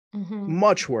 Mm-hmm.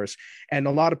 Much worse. And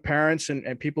a lot of parents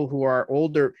and people who are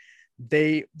older,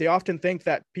 they often think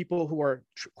that people who are,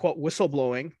 quote,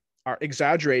 whistleblowing are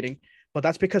exaggerating, but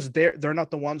that's because they're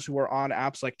not the ones who are on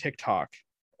apps like TikTok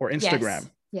or Instagram,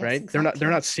 yes, right? Exactly. They're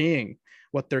not seeing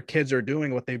what their kids are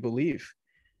doing, what they believe,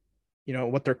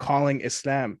 what they're calling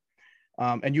Islam.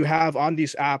 And you have on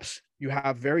these apps, you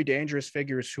have very dangerous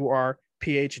figures who are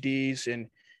PhDs in,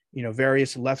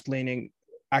 various left-leaning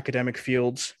academic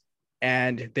fields,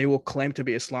 and they will claim to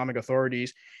be Islamic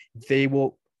authorities. They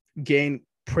will gain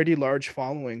pretty large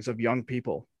followings of young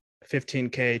people,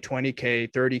 15K,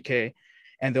 20K, 30K,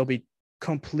 and they'll be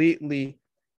completely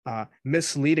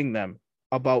misleading them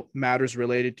about matters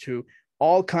related to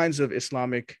all kinds of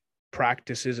Islamic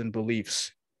practices and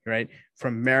beliefs, right?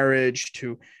 From marriage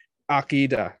to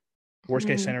Aqidah, worst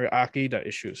case scenario, Aqidah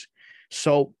issues.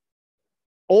 So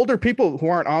older people who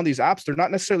aren't on these apps, they're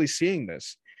not necessarily seeing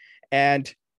this.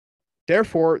 And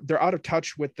therefore, they're out of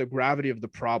touch with the gravity of the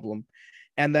problem.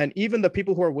 And then even the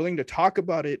people who are willing to talk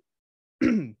about it,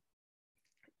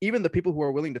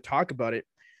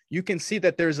 you can see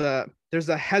that there's a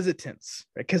hesitance,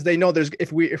 right? Because they know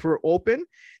if we're open,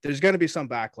 there's going to be some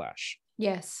backlash.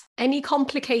 Yes. Any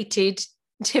complicated,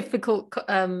 difficult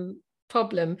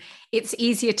problem, it's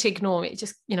easier to ignore it.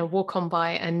 Just, walk on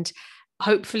by, and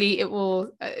hopefully it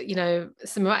will,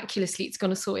 so miraculously it's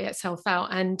going to sort itself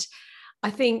out. And I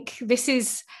think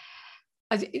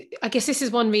I guess this is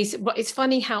one reason, but it's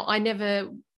funny how I never,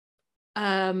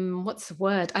 I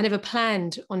never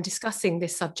planned on discussing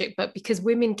this subject, but because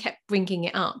women kept bringing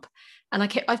it up, and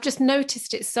I've just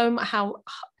noticed it so much, how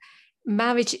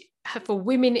marriage for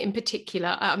women in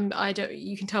particular,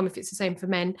 you can tell me if it's the same for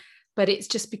men, but it's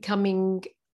just becoming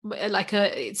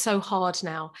it's so hard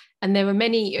now. And there are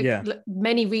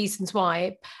many reasons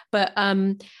why, but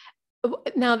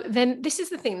now then this is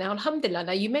the thing now, alhamdulillah.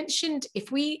 Now you mentioned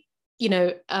if we,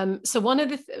 so one of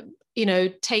the,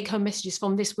 take home messages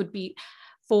from this would be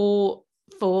for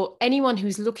anyone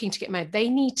who's looking to get married, they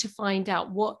need to find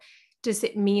out, what does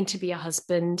it mean to be a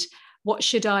husband? What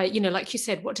should I, like you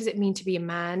said, what does it mean to be a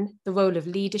man? The role of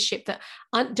leadership, that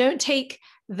don't take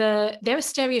there are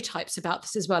stereotypes about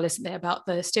this as well, isn't there? About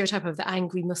the stereotype of the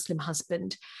angry Muslim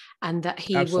husband, and that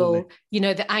he Absolutely.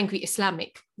 Will, the angry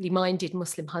Islamically minded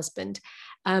Muslim husband.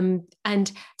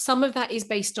 And some of that is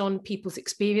based on people's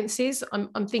experiences.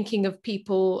 I'm thinking of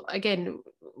people I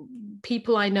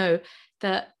know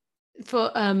that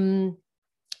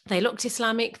they looked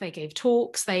Islamic, they gave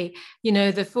talks, the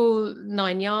full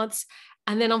 9 yards.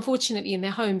 And then unfortunately in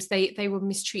their homes, they were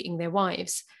mistreating their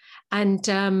wives. And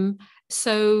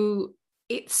so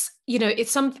it's,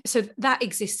 so that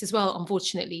exists as well,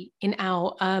 unfortunately, in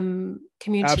our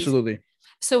communities. Absolutely.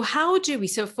 So how do we,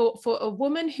 for a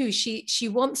woman who she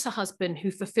wants a husband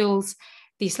who fulfills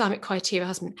the Islamic criteria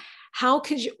husband, how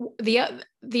could you, the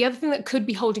other thing that could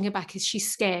be holding her back is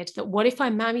she's scared that, what if I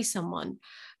marry someone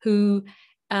who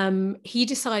he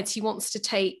decides he wants to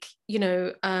take,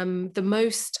 the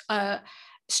most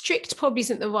strict, probably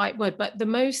isn't the right word, but the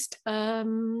most,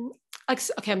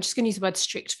 okay, I'm just going to use the word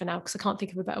strict for now because I can't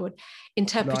think of a better word,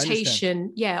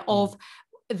 interpretation, of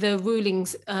the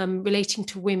rulings relating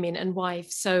to women and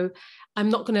wives. So I'm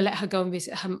not going to let her go and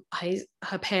visit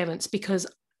her parents because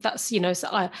that's,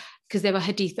 so because there were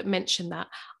hadith that mentioned that,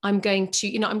 I'm going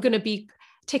to, I'm going to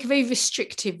take a very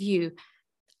restrictive view.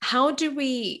 How do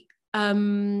we,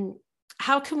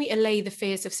 how can we allay the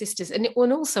fears of sisters? And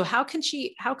also, how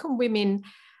can women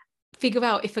figure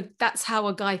out if that's how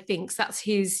a guy thinks, that's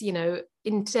his,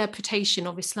 interpretation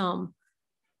of Islam?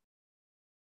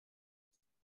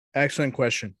 Excellent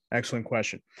question.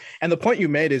 And the point you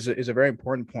made is a very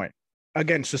important point.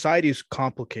 Again, society is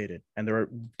complicated and there are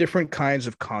different kinds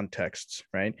of contexts,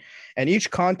 right? And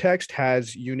each context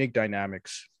has unique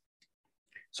dynamics.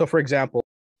 So for example,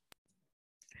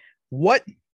 what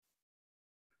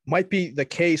might be the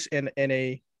case in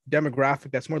a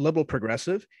demographic that's more liberal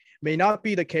progressive may not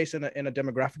be the case in a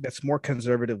demographic that's more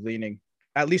conservative leaning,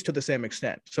 at least to the same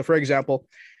extent. So for example,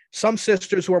 some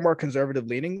sisters who are more conservative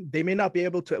leaning, they may not be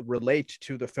able to relate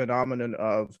to the phenomenon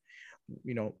of,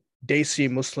 Desi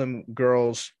Muslim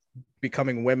girls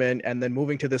becoming women and then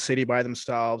moving to the city by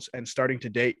themselves and starting to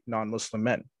date non-Muslim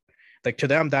men. Like to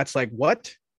them, that's like,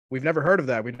 what? We've never heard of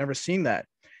that. We've never seen that.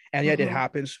 And yet it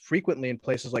happens frequently in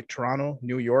places like Toronto,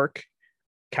 New York,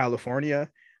 California.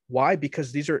 Why?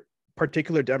 Because these are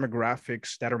particular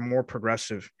demographics that are more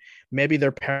progressive. Maybe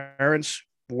their parents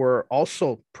were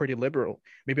also pretty liberal.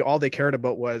 Maybe all they cared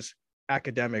about was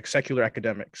academics, secular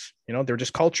academics. They're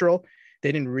just cultural.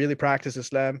 They didn't really practice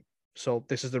Islam. So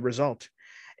this is the result.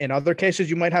 In other cases,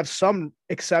 you might have some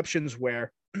exceptions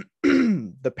where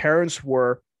the parents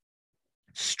were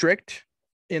strict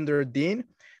in their deen.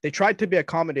 They tried to be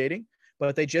accommodating,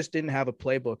 but they just didn't have a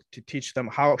playbook to teach them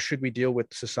how should we deal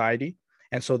with society.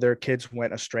 And so their kids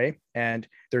went astray and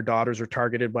their daughters were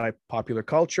targeted by popular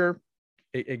culture.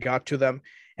 It got to them.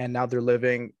 And now they're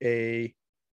living a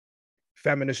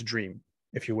feminist dream,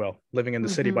 if you will, living in the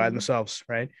city by themselves,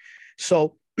 right?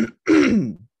 So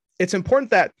it's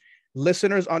important that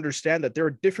listeners understand that there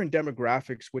are different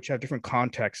demographics which have different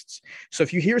contexts. So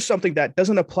if you hear something that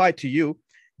doesn't apply to you,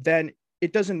 then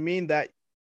it doesn't mean that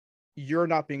you're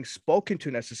not being spoken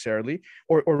to necessarily,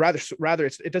 or rather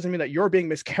it doesn't mean that you're being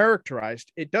mischaracterized.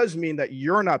 It does mean that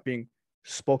you're not being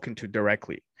spoken to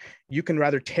directly. You can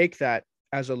rather take that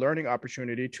as a learning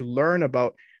opportunity to learn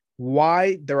about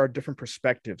why there are different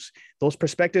perspectives. Those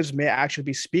perspectives may actually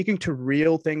be speaking to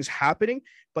real things happening,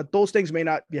 but those things may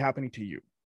not be happening to you,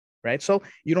 right? So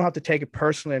you don't have to take it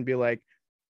personally and be like,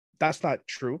 that's not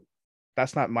true.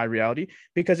 That's not my reality,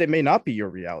 because it may not be your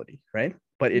reality, right?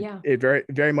 But it very,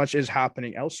 very much is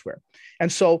happening elsewhere.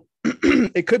 And so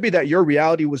it could be that your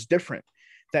reality was different,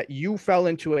 that you fell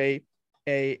into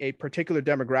a particular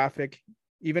demographic.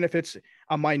 Even if it's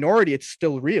a minority, it's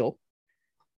still real,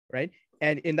 right?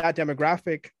 And in that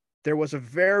demographic, there was a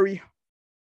very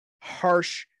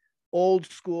harsh, old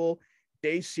school,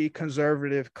 Desi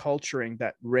conservative culturing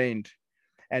that reigned.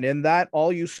 And in that,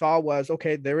 all you saw was,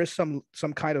 okay, there is some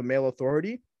kind of male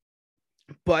authority,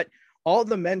 but all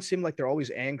the men seem like they're always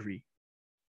angry.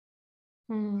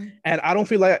 And I don't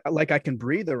feel like I can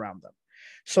breathe around them.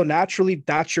 So naturally,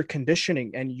 that's your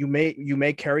conditioning. And you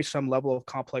may carry some level of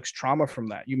complex trauma from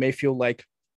that. You may feel like,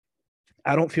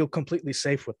 I don't feel completely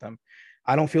safe with them.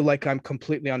 I don't feel like I'm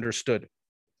completely understood.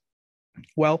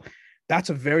 Well, that's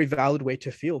a very valid way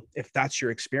to feel if that's your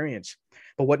experience.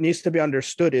 But what needs to be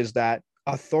understood is that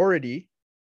authority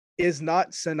is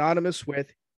not synonymous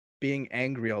with being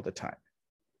angry all the time.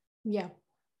 Yeah.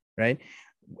 Right.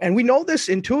 And we know this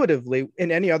intuitively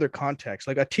in any other context.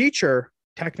 Like a teacher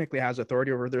technically has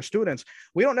authority over their students.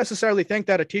 We don't necessarily think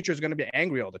that a teacher is going to be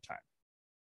angry all the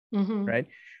time. Right.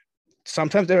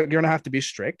 Sometimes they're going to have to be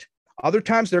strict. Other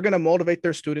times they're going to motivate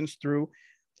their students through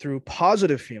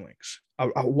positive feelings,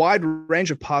 a wide range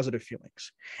of positive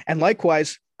feelings. And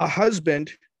likewise, a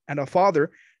husband and a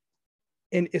father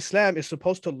in Islam is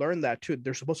supposed to learn that too.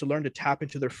 They're supposed to learn to tap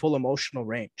into their full emotional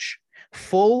range.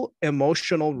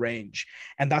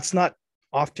 And that's not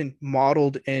often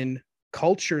modeled in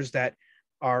cultures that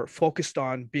are focused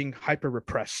on being hyper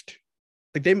repressed.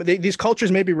 Like these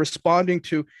cultures may be responding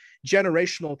to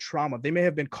generational trauma. They may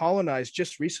have been colonized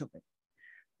just recently.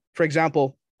 For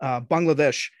example,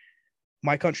 Bangladesh,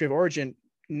 my country of origin,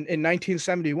 in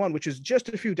 1971, which is just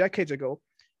a few decades ago,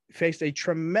 faced a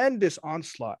tremendous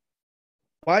onslaught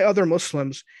by other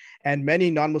Muslims, and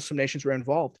many non-Muslim nations were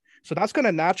involved. So that's going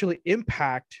to naturally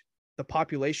impact the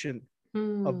population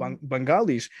of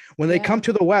Bengalis. When they come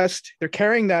to the West, they're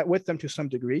carrying that with them to some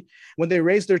degree. When they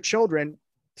raise their children,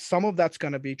 some of that's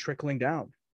going to be trickling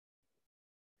down.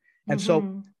 And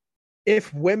so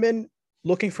if women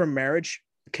looking for marriage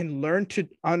can learn to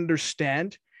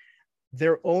understand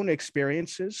their own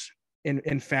experiences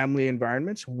in family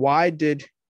environments, why did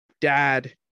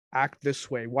dad act this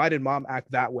way? Why did mom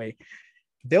act that way?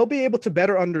 They'll be able to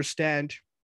better understand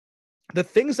the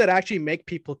things that actually make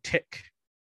people tick,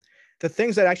 the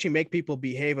things that actually make people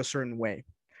behave a certain way.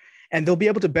 And they'll be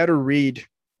able to better read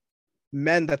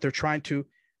men that they're trying to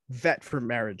vet for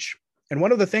marriage. And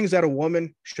one of the things that a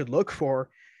woman should look for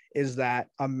is that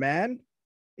a man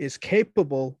is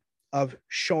capable of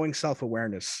showing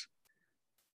self-awareness.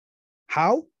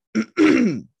 How?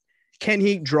 Can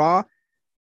he draw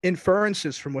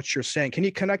inferences from what you're saying? Can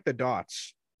he connect the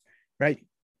dots? Right?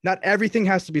 Not everything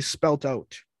has to be spelt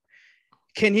out.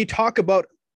 Can he talk about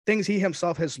things he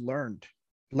himself has learned,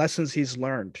 lessons he's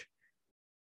learned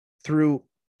through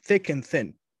thick and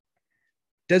thin?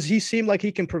 Does he seem like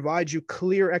he can provide you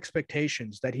clear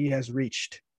expectations that he has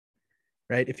reached?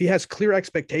 Right? If he has clear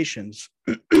expectations,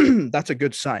 that's a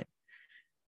good sign.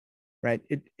 Right?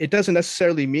 It doesn't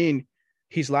necessarily mean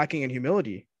he's lacking in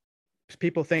humility.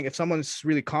 People think if someone's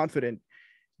really confident,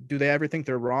 do they ever think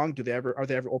they're wrong? Are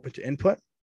they ever open to input?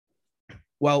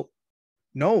 Well,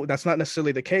 no, that's not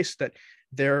necessarily the case, that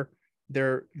they're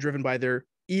driven by their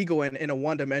ego in a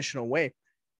one-dimensional way.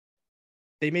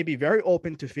 They may be very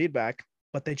open to feedback,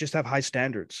 but they just have high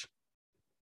standards.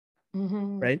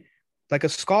 Mm-hmm. Right? Like a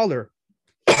scholar,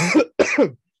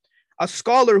 a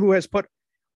scholar who has put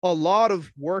a lot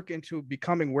of work into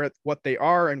becoming what they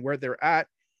are and where they're at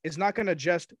is not going to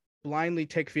just blindly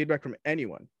take feedback from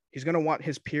anyone. He's going to want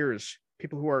his peers,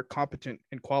 people who are competent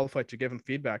and qualified to give him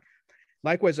feedback.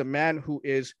 Likewise, a man who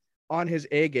is on his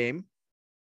A game,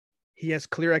 he has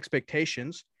clear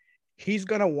expectations, he's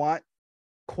going to want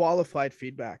qualified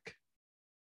feedback.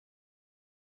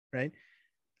 Right?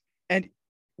 And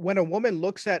when a woman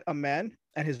looks at a man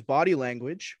and his body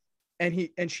language,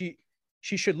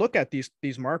 she should look at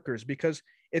these markers, because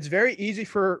it's very easy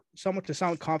for someone to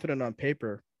sound confident on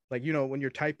paper, like, when you're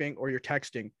typing or you're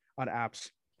texting on apps.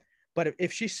 But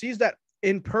if she sees that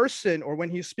in person, or when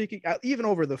he's speaking, even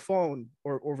over the phone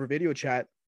or over video chat,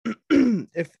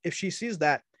 if she sees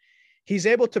that he's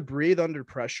able to breathe under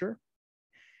pressure,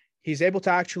 he's able to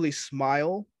actually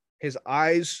smile, his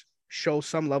eyes show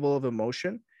some level of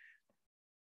emotion,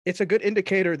 it's a good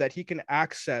indicator that he can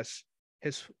access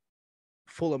his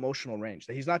full emotional range,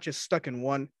 that he's not just stuck in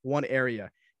one area,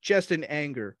 just in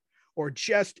anger, or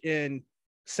just in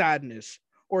sadness,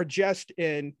 or just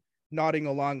in nodding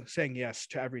along, saying yes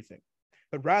to everything,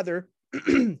 but rather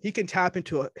he can tap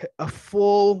into a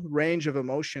full range of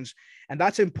emotions. And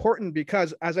that's important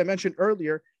because, as I mentioned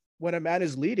earlier, when a man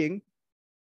is leading,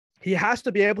 he has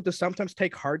to be able to sometimes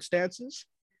take hard stances,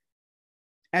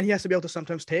 and he has to be able to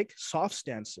sometimes take soft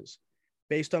stances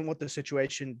based on what the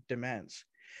situation demands.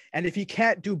 And if he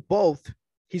can't do both,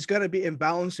 he's going to be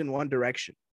imbalanced in one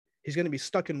direction. He's going to be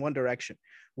stuck in one direction.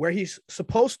 Where he's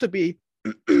supposed to be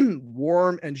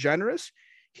warm and generous,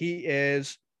 he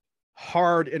is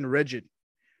hard and rigid.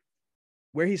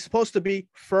 Where he's supposed to be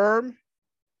firm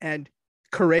and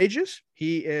courageous,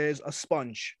 he is a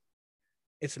sponge.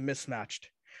 It's mismatched.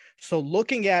 So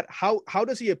looking at how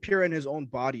does he appear in his own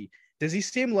body? Does he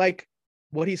seem like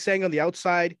what he's saying on the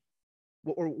outside,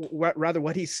 or rather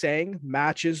what he's saying,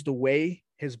 matches the way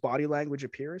his body language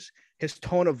appears? His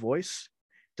tone of voice,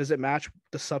 does it match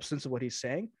the substance of what he's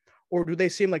saying? Or do they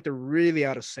seem like they're really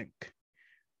out of sync?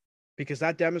 Because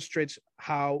that demonstrates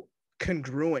how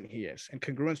congruent he is. And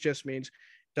congruence just means,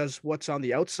 does what's on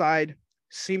the outside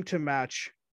seem to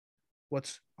match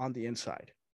what's on the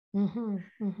inside? Mm-hmm,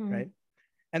 mm-hmm. Right?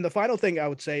 And the final thing I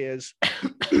would say is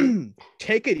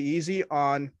take it easy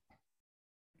on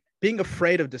being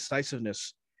afraid of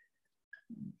decisiveness.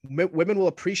 Women will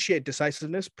appreciate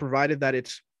decisiveness provided that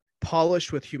it's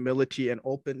polished with humility and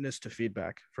openness to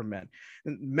feedback from men.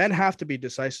 And men have to be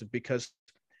decisive because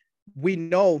we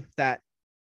know that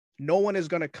no one is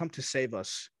going to come to save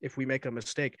us if we make a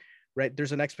mistake, right?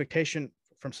 There's an expectation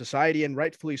from society, and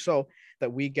rightfully so,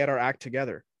 that we get our act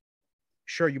together.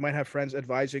 Sure, you might have friends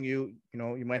advising you,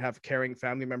 you might have caring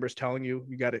family members telling you,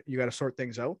 you got to sort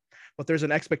things out, but there's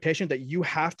an expectation that you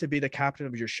have to be the captain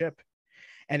of your ship.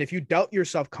 And if you doubt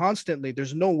yourself constantly,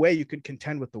 there's no way you could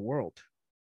contend with the world,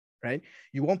 right?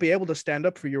 You won't be able to stand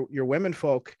up for your women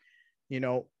folk,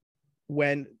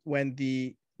 when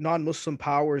the non-Muslim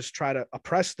powers try to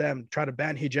oppress them, try to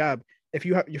ban hijab, if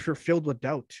you're filled with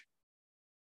doubt,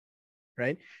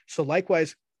 right? So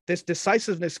likewise, this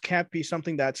decisiveness can't be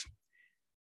something that's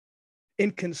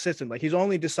inconsistent. Like, he's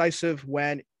only decisive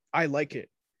when I like it,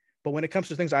 but when it comes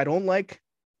to things I don't like,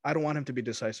 I don't want him to be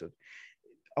decisive.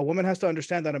 A woman has to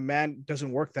understand that a man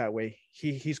doesn't work that way.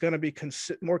 He's going to be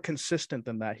more consistent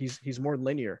than that. He's more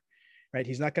linear, right?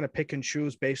 He's not going to pick and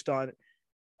choose based on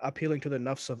appealing to the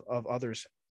nafs of others.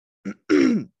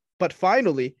 But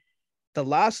finally, the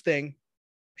last thing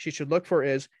she should look for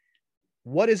is,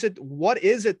 what is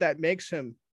it that makes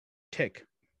him tick?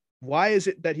 Why is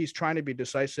it that he's trying to be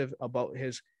decisive about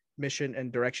his mission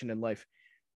and direction in life?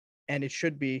 And it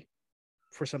should be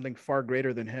for something far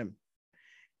greater than him.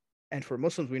 And for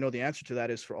Muslims, we know the answer to that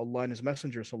is for Allah and His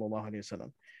Messenger, sallallahu alaihi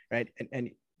wasallam, right?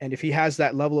 And if he has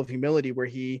that level of humility where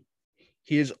he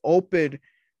is open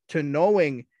to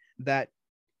knowing that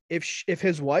if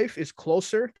his wife is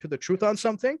closer to the truth on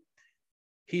something,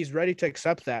 he's ready to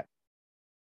accept that.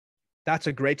 That's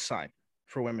a great sign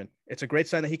for women. It's a great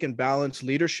sign that he can balance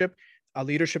leadership, a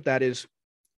leadership that is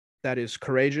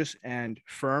courageous and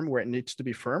firm where it needs to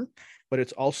be firm, but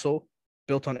it's also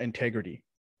built on integrity,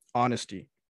 honesty.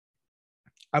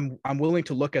 I'm willing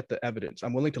to look at the evidence.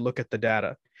 I'm willing to look at the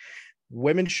data.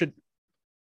 Women should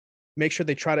make sure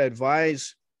they try to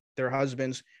advise their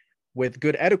husbands with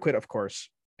good etiquette, of course,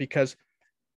 because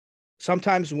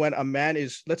sometimes when a man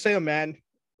is, let's say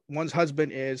one's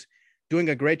husband is doing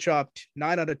a great job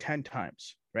 9 out of 10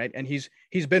 times, right? And he's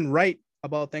been right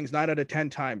about things 9 out of 10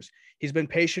 times. He's been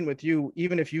patient with you,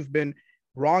 even if you've been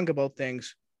wrong about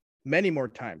things many more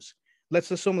times.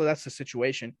 Let's assume that that's the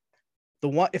situation.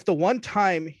 If the one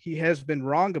time he has been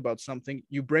wrong about something,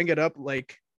 you bring it up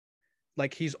like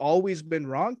he's always been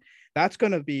wrong, that's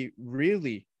going to be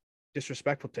really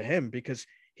disrespectful to him, because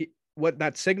what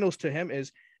that signals to him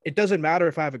is, it doesn't matter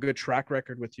if I have a good track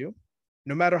record with you,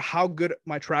 no matter how good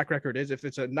my track record is. If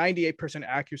it's a 98%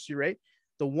 accuracy rate,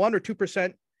 the 1 or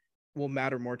 2% will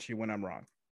matter more to you when I'm wrong,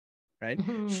 right?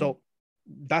 Mm-hmm. So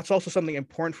that's also something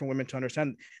important for women to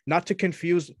understand, not to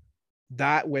confuse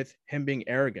that with him being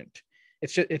arrogant.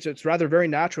 It's rather very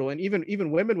natural. And even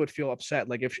women would feel upset.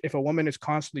 Like if a woman is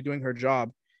constantly doing her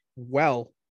job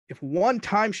well, if one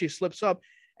time she slips up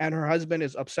and her husband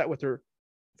is upset with her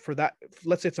for that,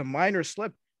 let's say it's a minor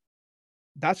slip,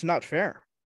 that's not fair.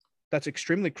 That's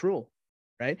extremely cruel,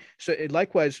 right? So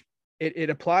likewise, it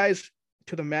applies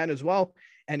to the man as well,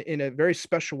 and in a very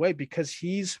special way, because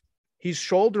he's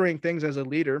shouldering things as a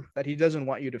leader that he doesn't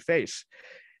want you to face.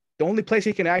 The only place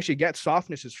he can actually get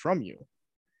softness is from you.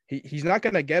 He's not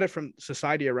going to get it from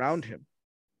society around him,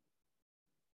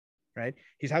 right?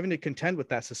 He's having to contend with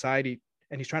that society,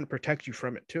 and he's trying to protect you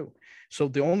from it too. So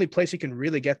the only place he can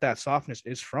really get that softness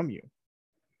is from you.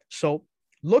 So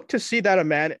look to see that a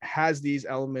man has these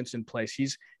elements in place.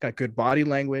 He's got good body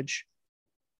language.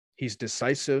 He's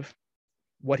decisive.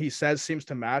 What he says seems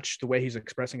to match the way he's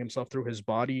expressing himself through his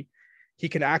body. He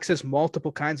can access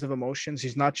multiple kinds of emotions.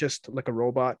 He's not just like a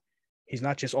robot. He's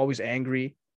not just always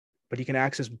angry, but he can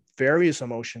access various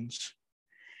emotions.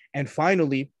 And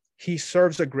finally, he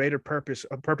serves a purpose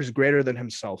greater than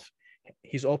himself.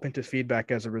 He's open to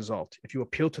feedback as a result. If you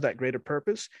appeal to that greater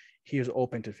purpose, he is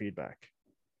open to feedback.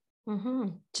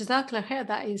 Mm-hmm. Jazakallah khair.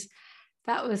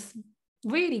 That was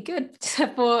really good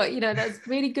for, that's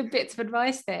really good bits of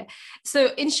advice there. So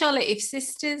inshallah, if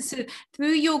sisters,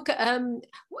 through your,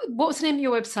 what was the name of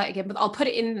your website again? But I'll put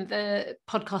it in the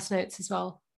podcast notes as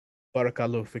well.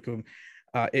 Barakallahu fikum.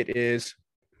 It is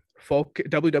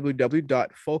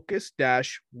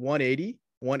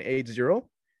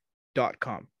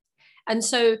www.focus-180.com. And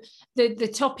so the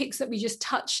topics that we just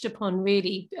touched upon,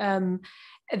 really,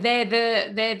 they're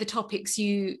the topics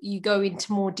you go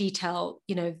into more detail,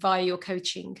 via your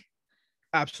coaching.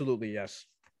 Absolutely, yes.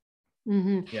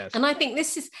 Mm-hmm. Yes. And I think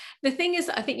this is the thing is,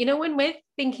 I think, when we're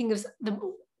thinking of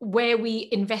where we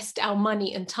invest our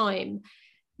money and time,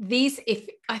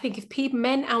 if people,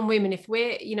 men and women, if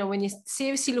we're, when you're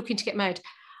seriously looking to get married,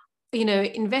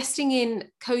 investing in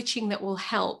coaching that will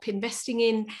help, investing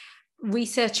in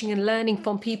researching and learning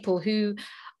from people who,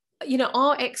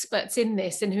 are experts in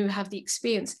this and who have the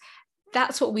experience,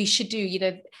 that's what we should do.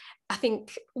 I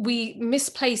think we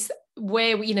misplace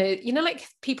where we, like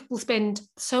people will spend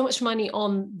so much money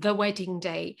on the wedding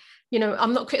day.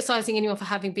 I'm not criticizing anyone for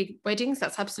having big weddings.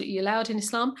 That's absolutely allowed in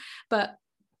Islam. But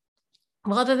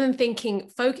rather than thinking,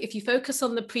 if you focus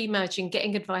on the pre-marriage and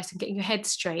getting advice and getting your head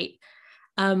straight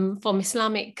from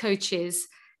Islamic coaches,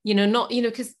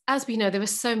 because as we know, there are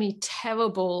so many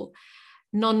terrible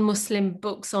non-Muslim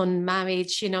books on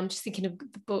marriage. I'm just thinking of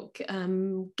the book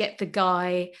Get the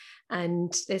Guy,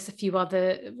 and there's a few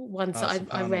other ones that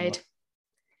I read.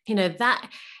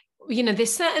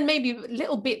 There's certain maybe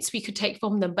little bits we could take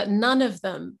from them, but none of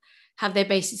them have their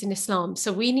basis in Islam.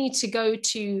 So we need to go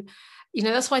to,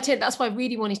 that's why I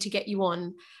really wanted to get you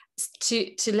on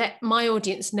to let my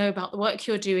audience know about the work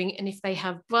you're doing, and if they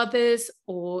have brothers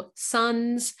or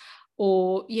sons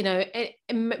or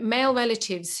male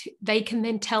relatives, they can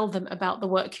then tell them about the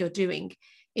work you're doing,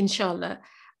 inshallah.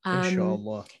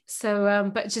 Inshallah.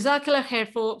 So but Jazakallah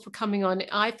khair for coming on.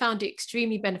 I found it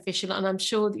extremely beneficial, and I'm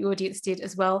sure the audience did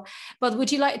as well. But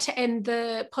would you like to end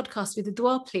the podcast with a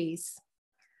dua, please?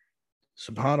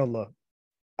 SubhanAllah.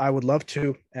 I would love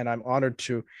to, and I'm honored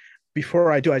to.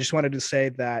 Before I do, I just wanted to say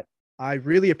that I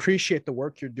really appreciate the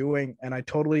work you're doing, and it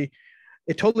totally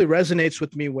resonates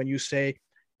with me when you say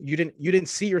you didn't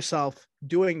see yourself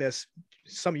doing this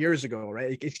some years ago,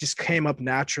 right? It just came up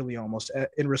naturally, almost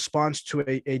in response to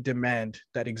a demand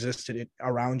that existed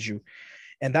around you,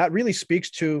 and that really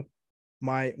speaks to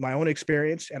my own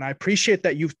experience. And I appreciate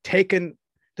that you've taken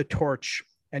the torch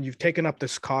and you've taken up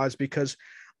this cause, because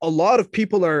a lot of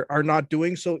people are not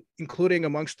doing so, including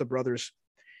amongst the brothers.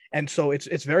 And so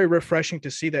it's very refreshing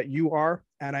to see that you are.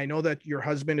 And I know that your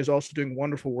husband is also doing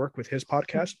wonderful work with his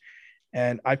podcast.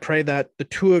 And I pray that the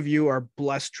two of you are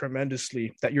blessed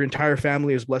tremendously, that your entire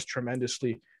family is blessed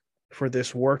tremendously for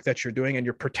this work that you're doing, and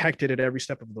you're protected at every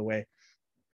step of the way.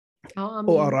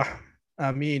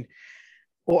 Ameen.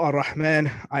 O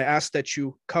Ar-Rahman, I ask that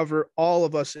you cover all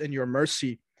of us in your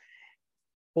mercy.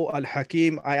 O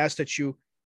Al-Hakim, I ask that you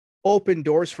open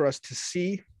doors for us to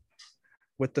see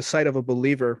with the sight of a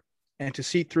believer, and to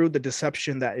see through the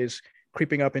deception that is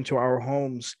creeping up into our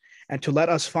homes, and to let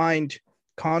us find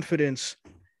confidence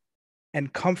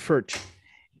and comfort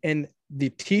in the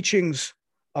teachings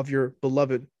of your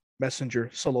beloved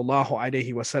Messenger sallallahu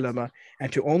alaihi wasallam,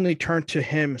 and to only turn to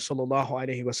him sallallahu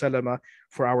alaihi wasallam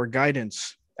for our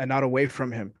guidance, and not away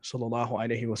from him sallallahu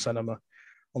alaihi wasallam.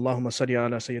 Allahumma salli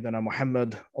ala Sayyidina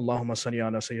Muhammad, Allahumma salli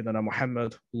ala Sayyidina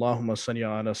Muhammad, Allahumma salli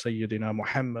ala Sayyidina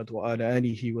Muhammad wa ala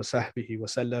alihi wa sahbihi wa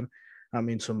sallam.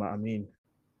 Ameen summa ameen.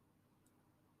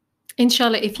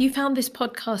 Inshallah, if you found this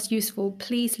podcast useful,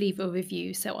 please leave a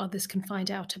review so others can find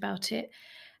out about it.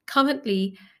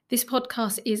 Currently, this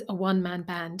podcast is a one-man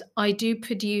band. I do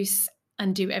produce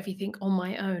and do everything on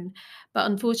my own, but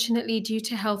unfortunately, due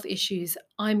to health issues,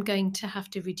 I'm going to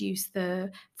have to reduce the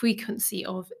frequency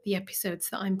of the episodes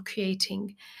that I'm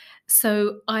creating.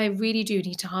 So I really do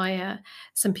need to hire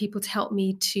some people to help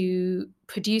me to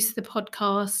produce the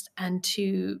podcast and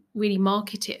to really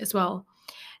market it as well.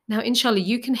 Now, inshallah,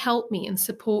 you can help me and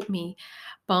support me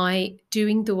by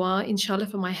doing dua, inshallah,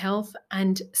 for my health.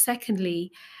 And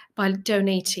secondly, by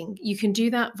donating. You can do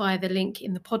that via the link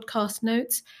in the podcast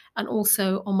notes and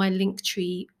also on my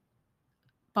Linktree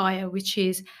bio, which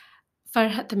is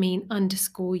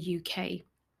farhattameen_UK.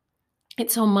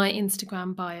 It's on my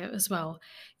Instagram bio as well.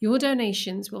 Your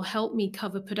donations will help me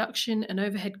cover production and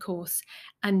overhead costs,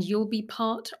 and you'll be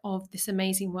part of this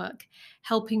amazing work,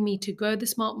 helping me to grow the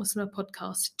Smart Muslimah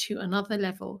podcast to another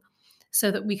level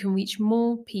so that we can reach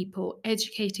more people,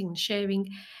 educating and sharing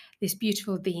this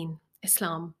beautiful deen,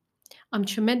 Islam. I'm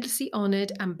tremendously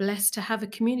honored and blessed to have a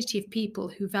community of people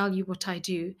who value what I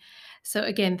do. So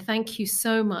again, thank you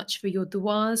so much for your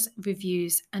duas,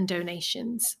 reviews, and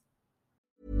donations.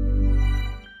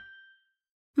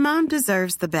 Mom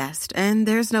deserves the best, and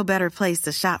there's no better place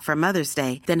to shop for Mother's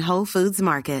Day than Whole Foods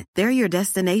Market. They're your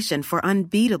destination for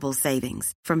unbeatable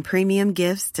savings, from premium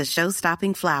gifts to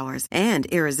show-stopping flowers and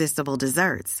irresistible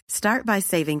desserts. Start by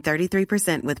saving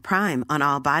 33% with Prime on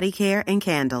all body care and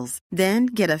candles. Then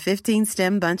get a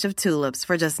 15-stem bunch of tulips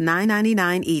for just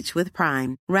 $9.99 each with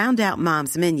Prime. Round out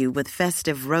Mom's menu with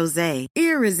festive rosé,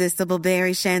 irresistible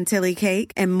berry chantilly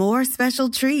cake, and more special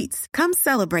treats. Come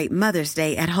celebrate Mother's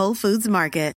Day at Whole Foods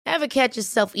Market. Ever catch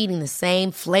yourself eating the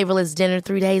same flavorless dinner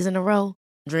 3 days in a row?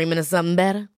 Dreaming of something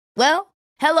better? Well,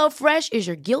 HelloFresh is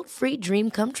your guilt-free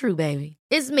dream come true, baby.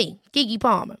 It's me, Keke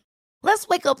Palmer. Let's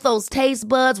wake up those taste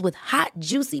buds with hot,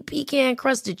 juicy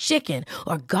pecan-crusted chicken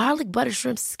or garlic butter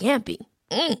shrimp scampi.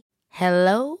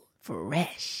 Hello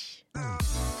Fresh.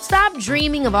 Stop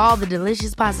dreaming of all the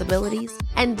delicious possibilities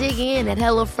and dig in at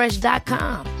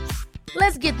HelloFresh.com.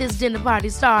 Let's get this dinner party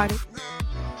started.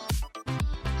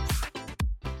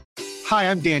 Hi,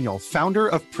 I'm Daniel, founder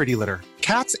of Pretty Litter.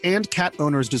 Cats and cat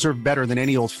owners deserve better than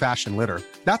any old-fashioned litter.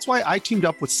 That's why I teamed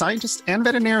up with scientists and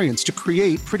veterinarians to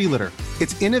create Pretty Litter.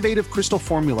 Its innovative crystal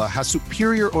formula has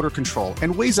superior odor control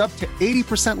and weighs up to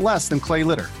 80% less than clay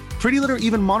litter. Pretty Litter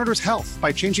even monitors health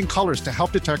by changing colors to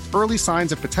help detect early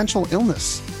signs of potential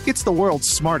illness. It's the world's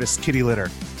smartest kitty litter.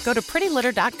 Go to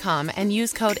prettylitter.com and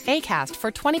use code ACAST for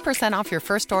 20% off your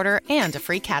first order and a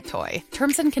free cat toy.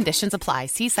 Terms and conditions apply.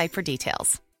 See site for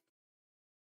details.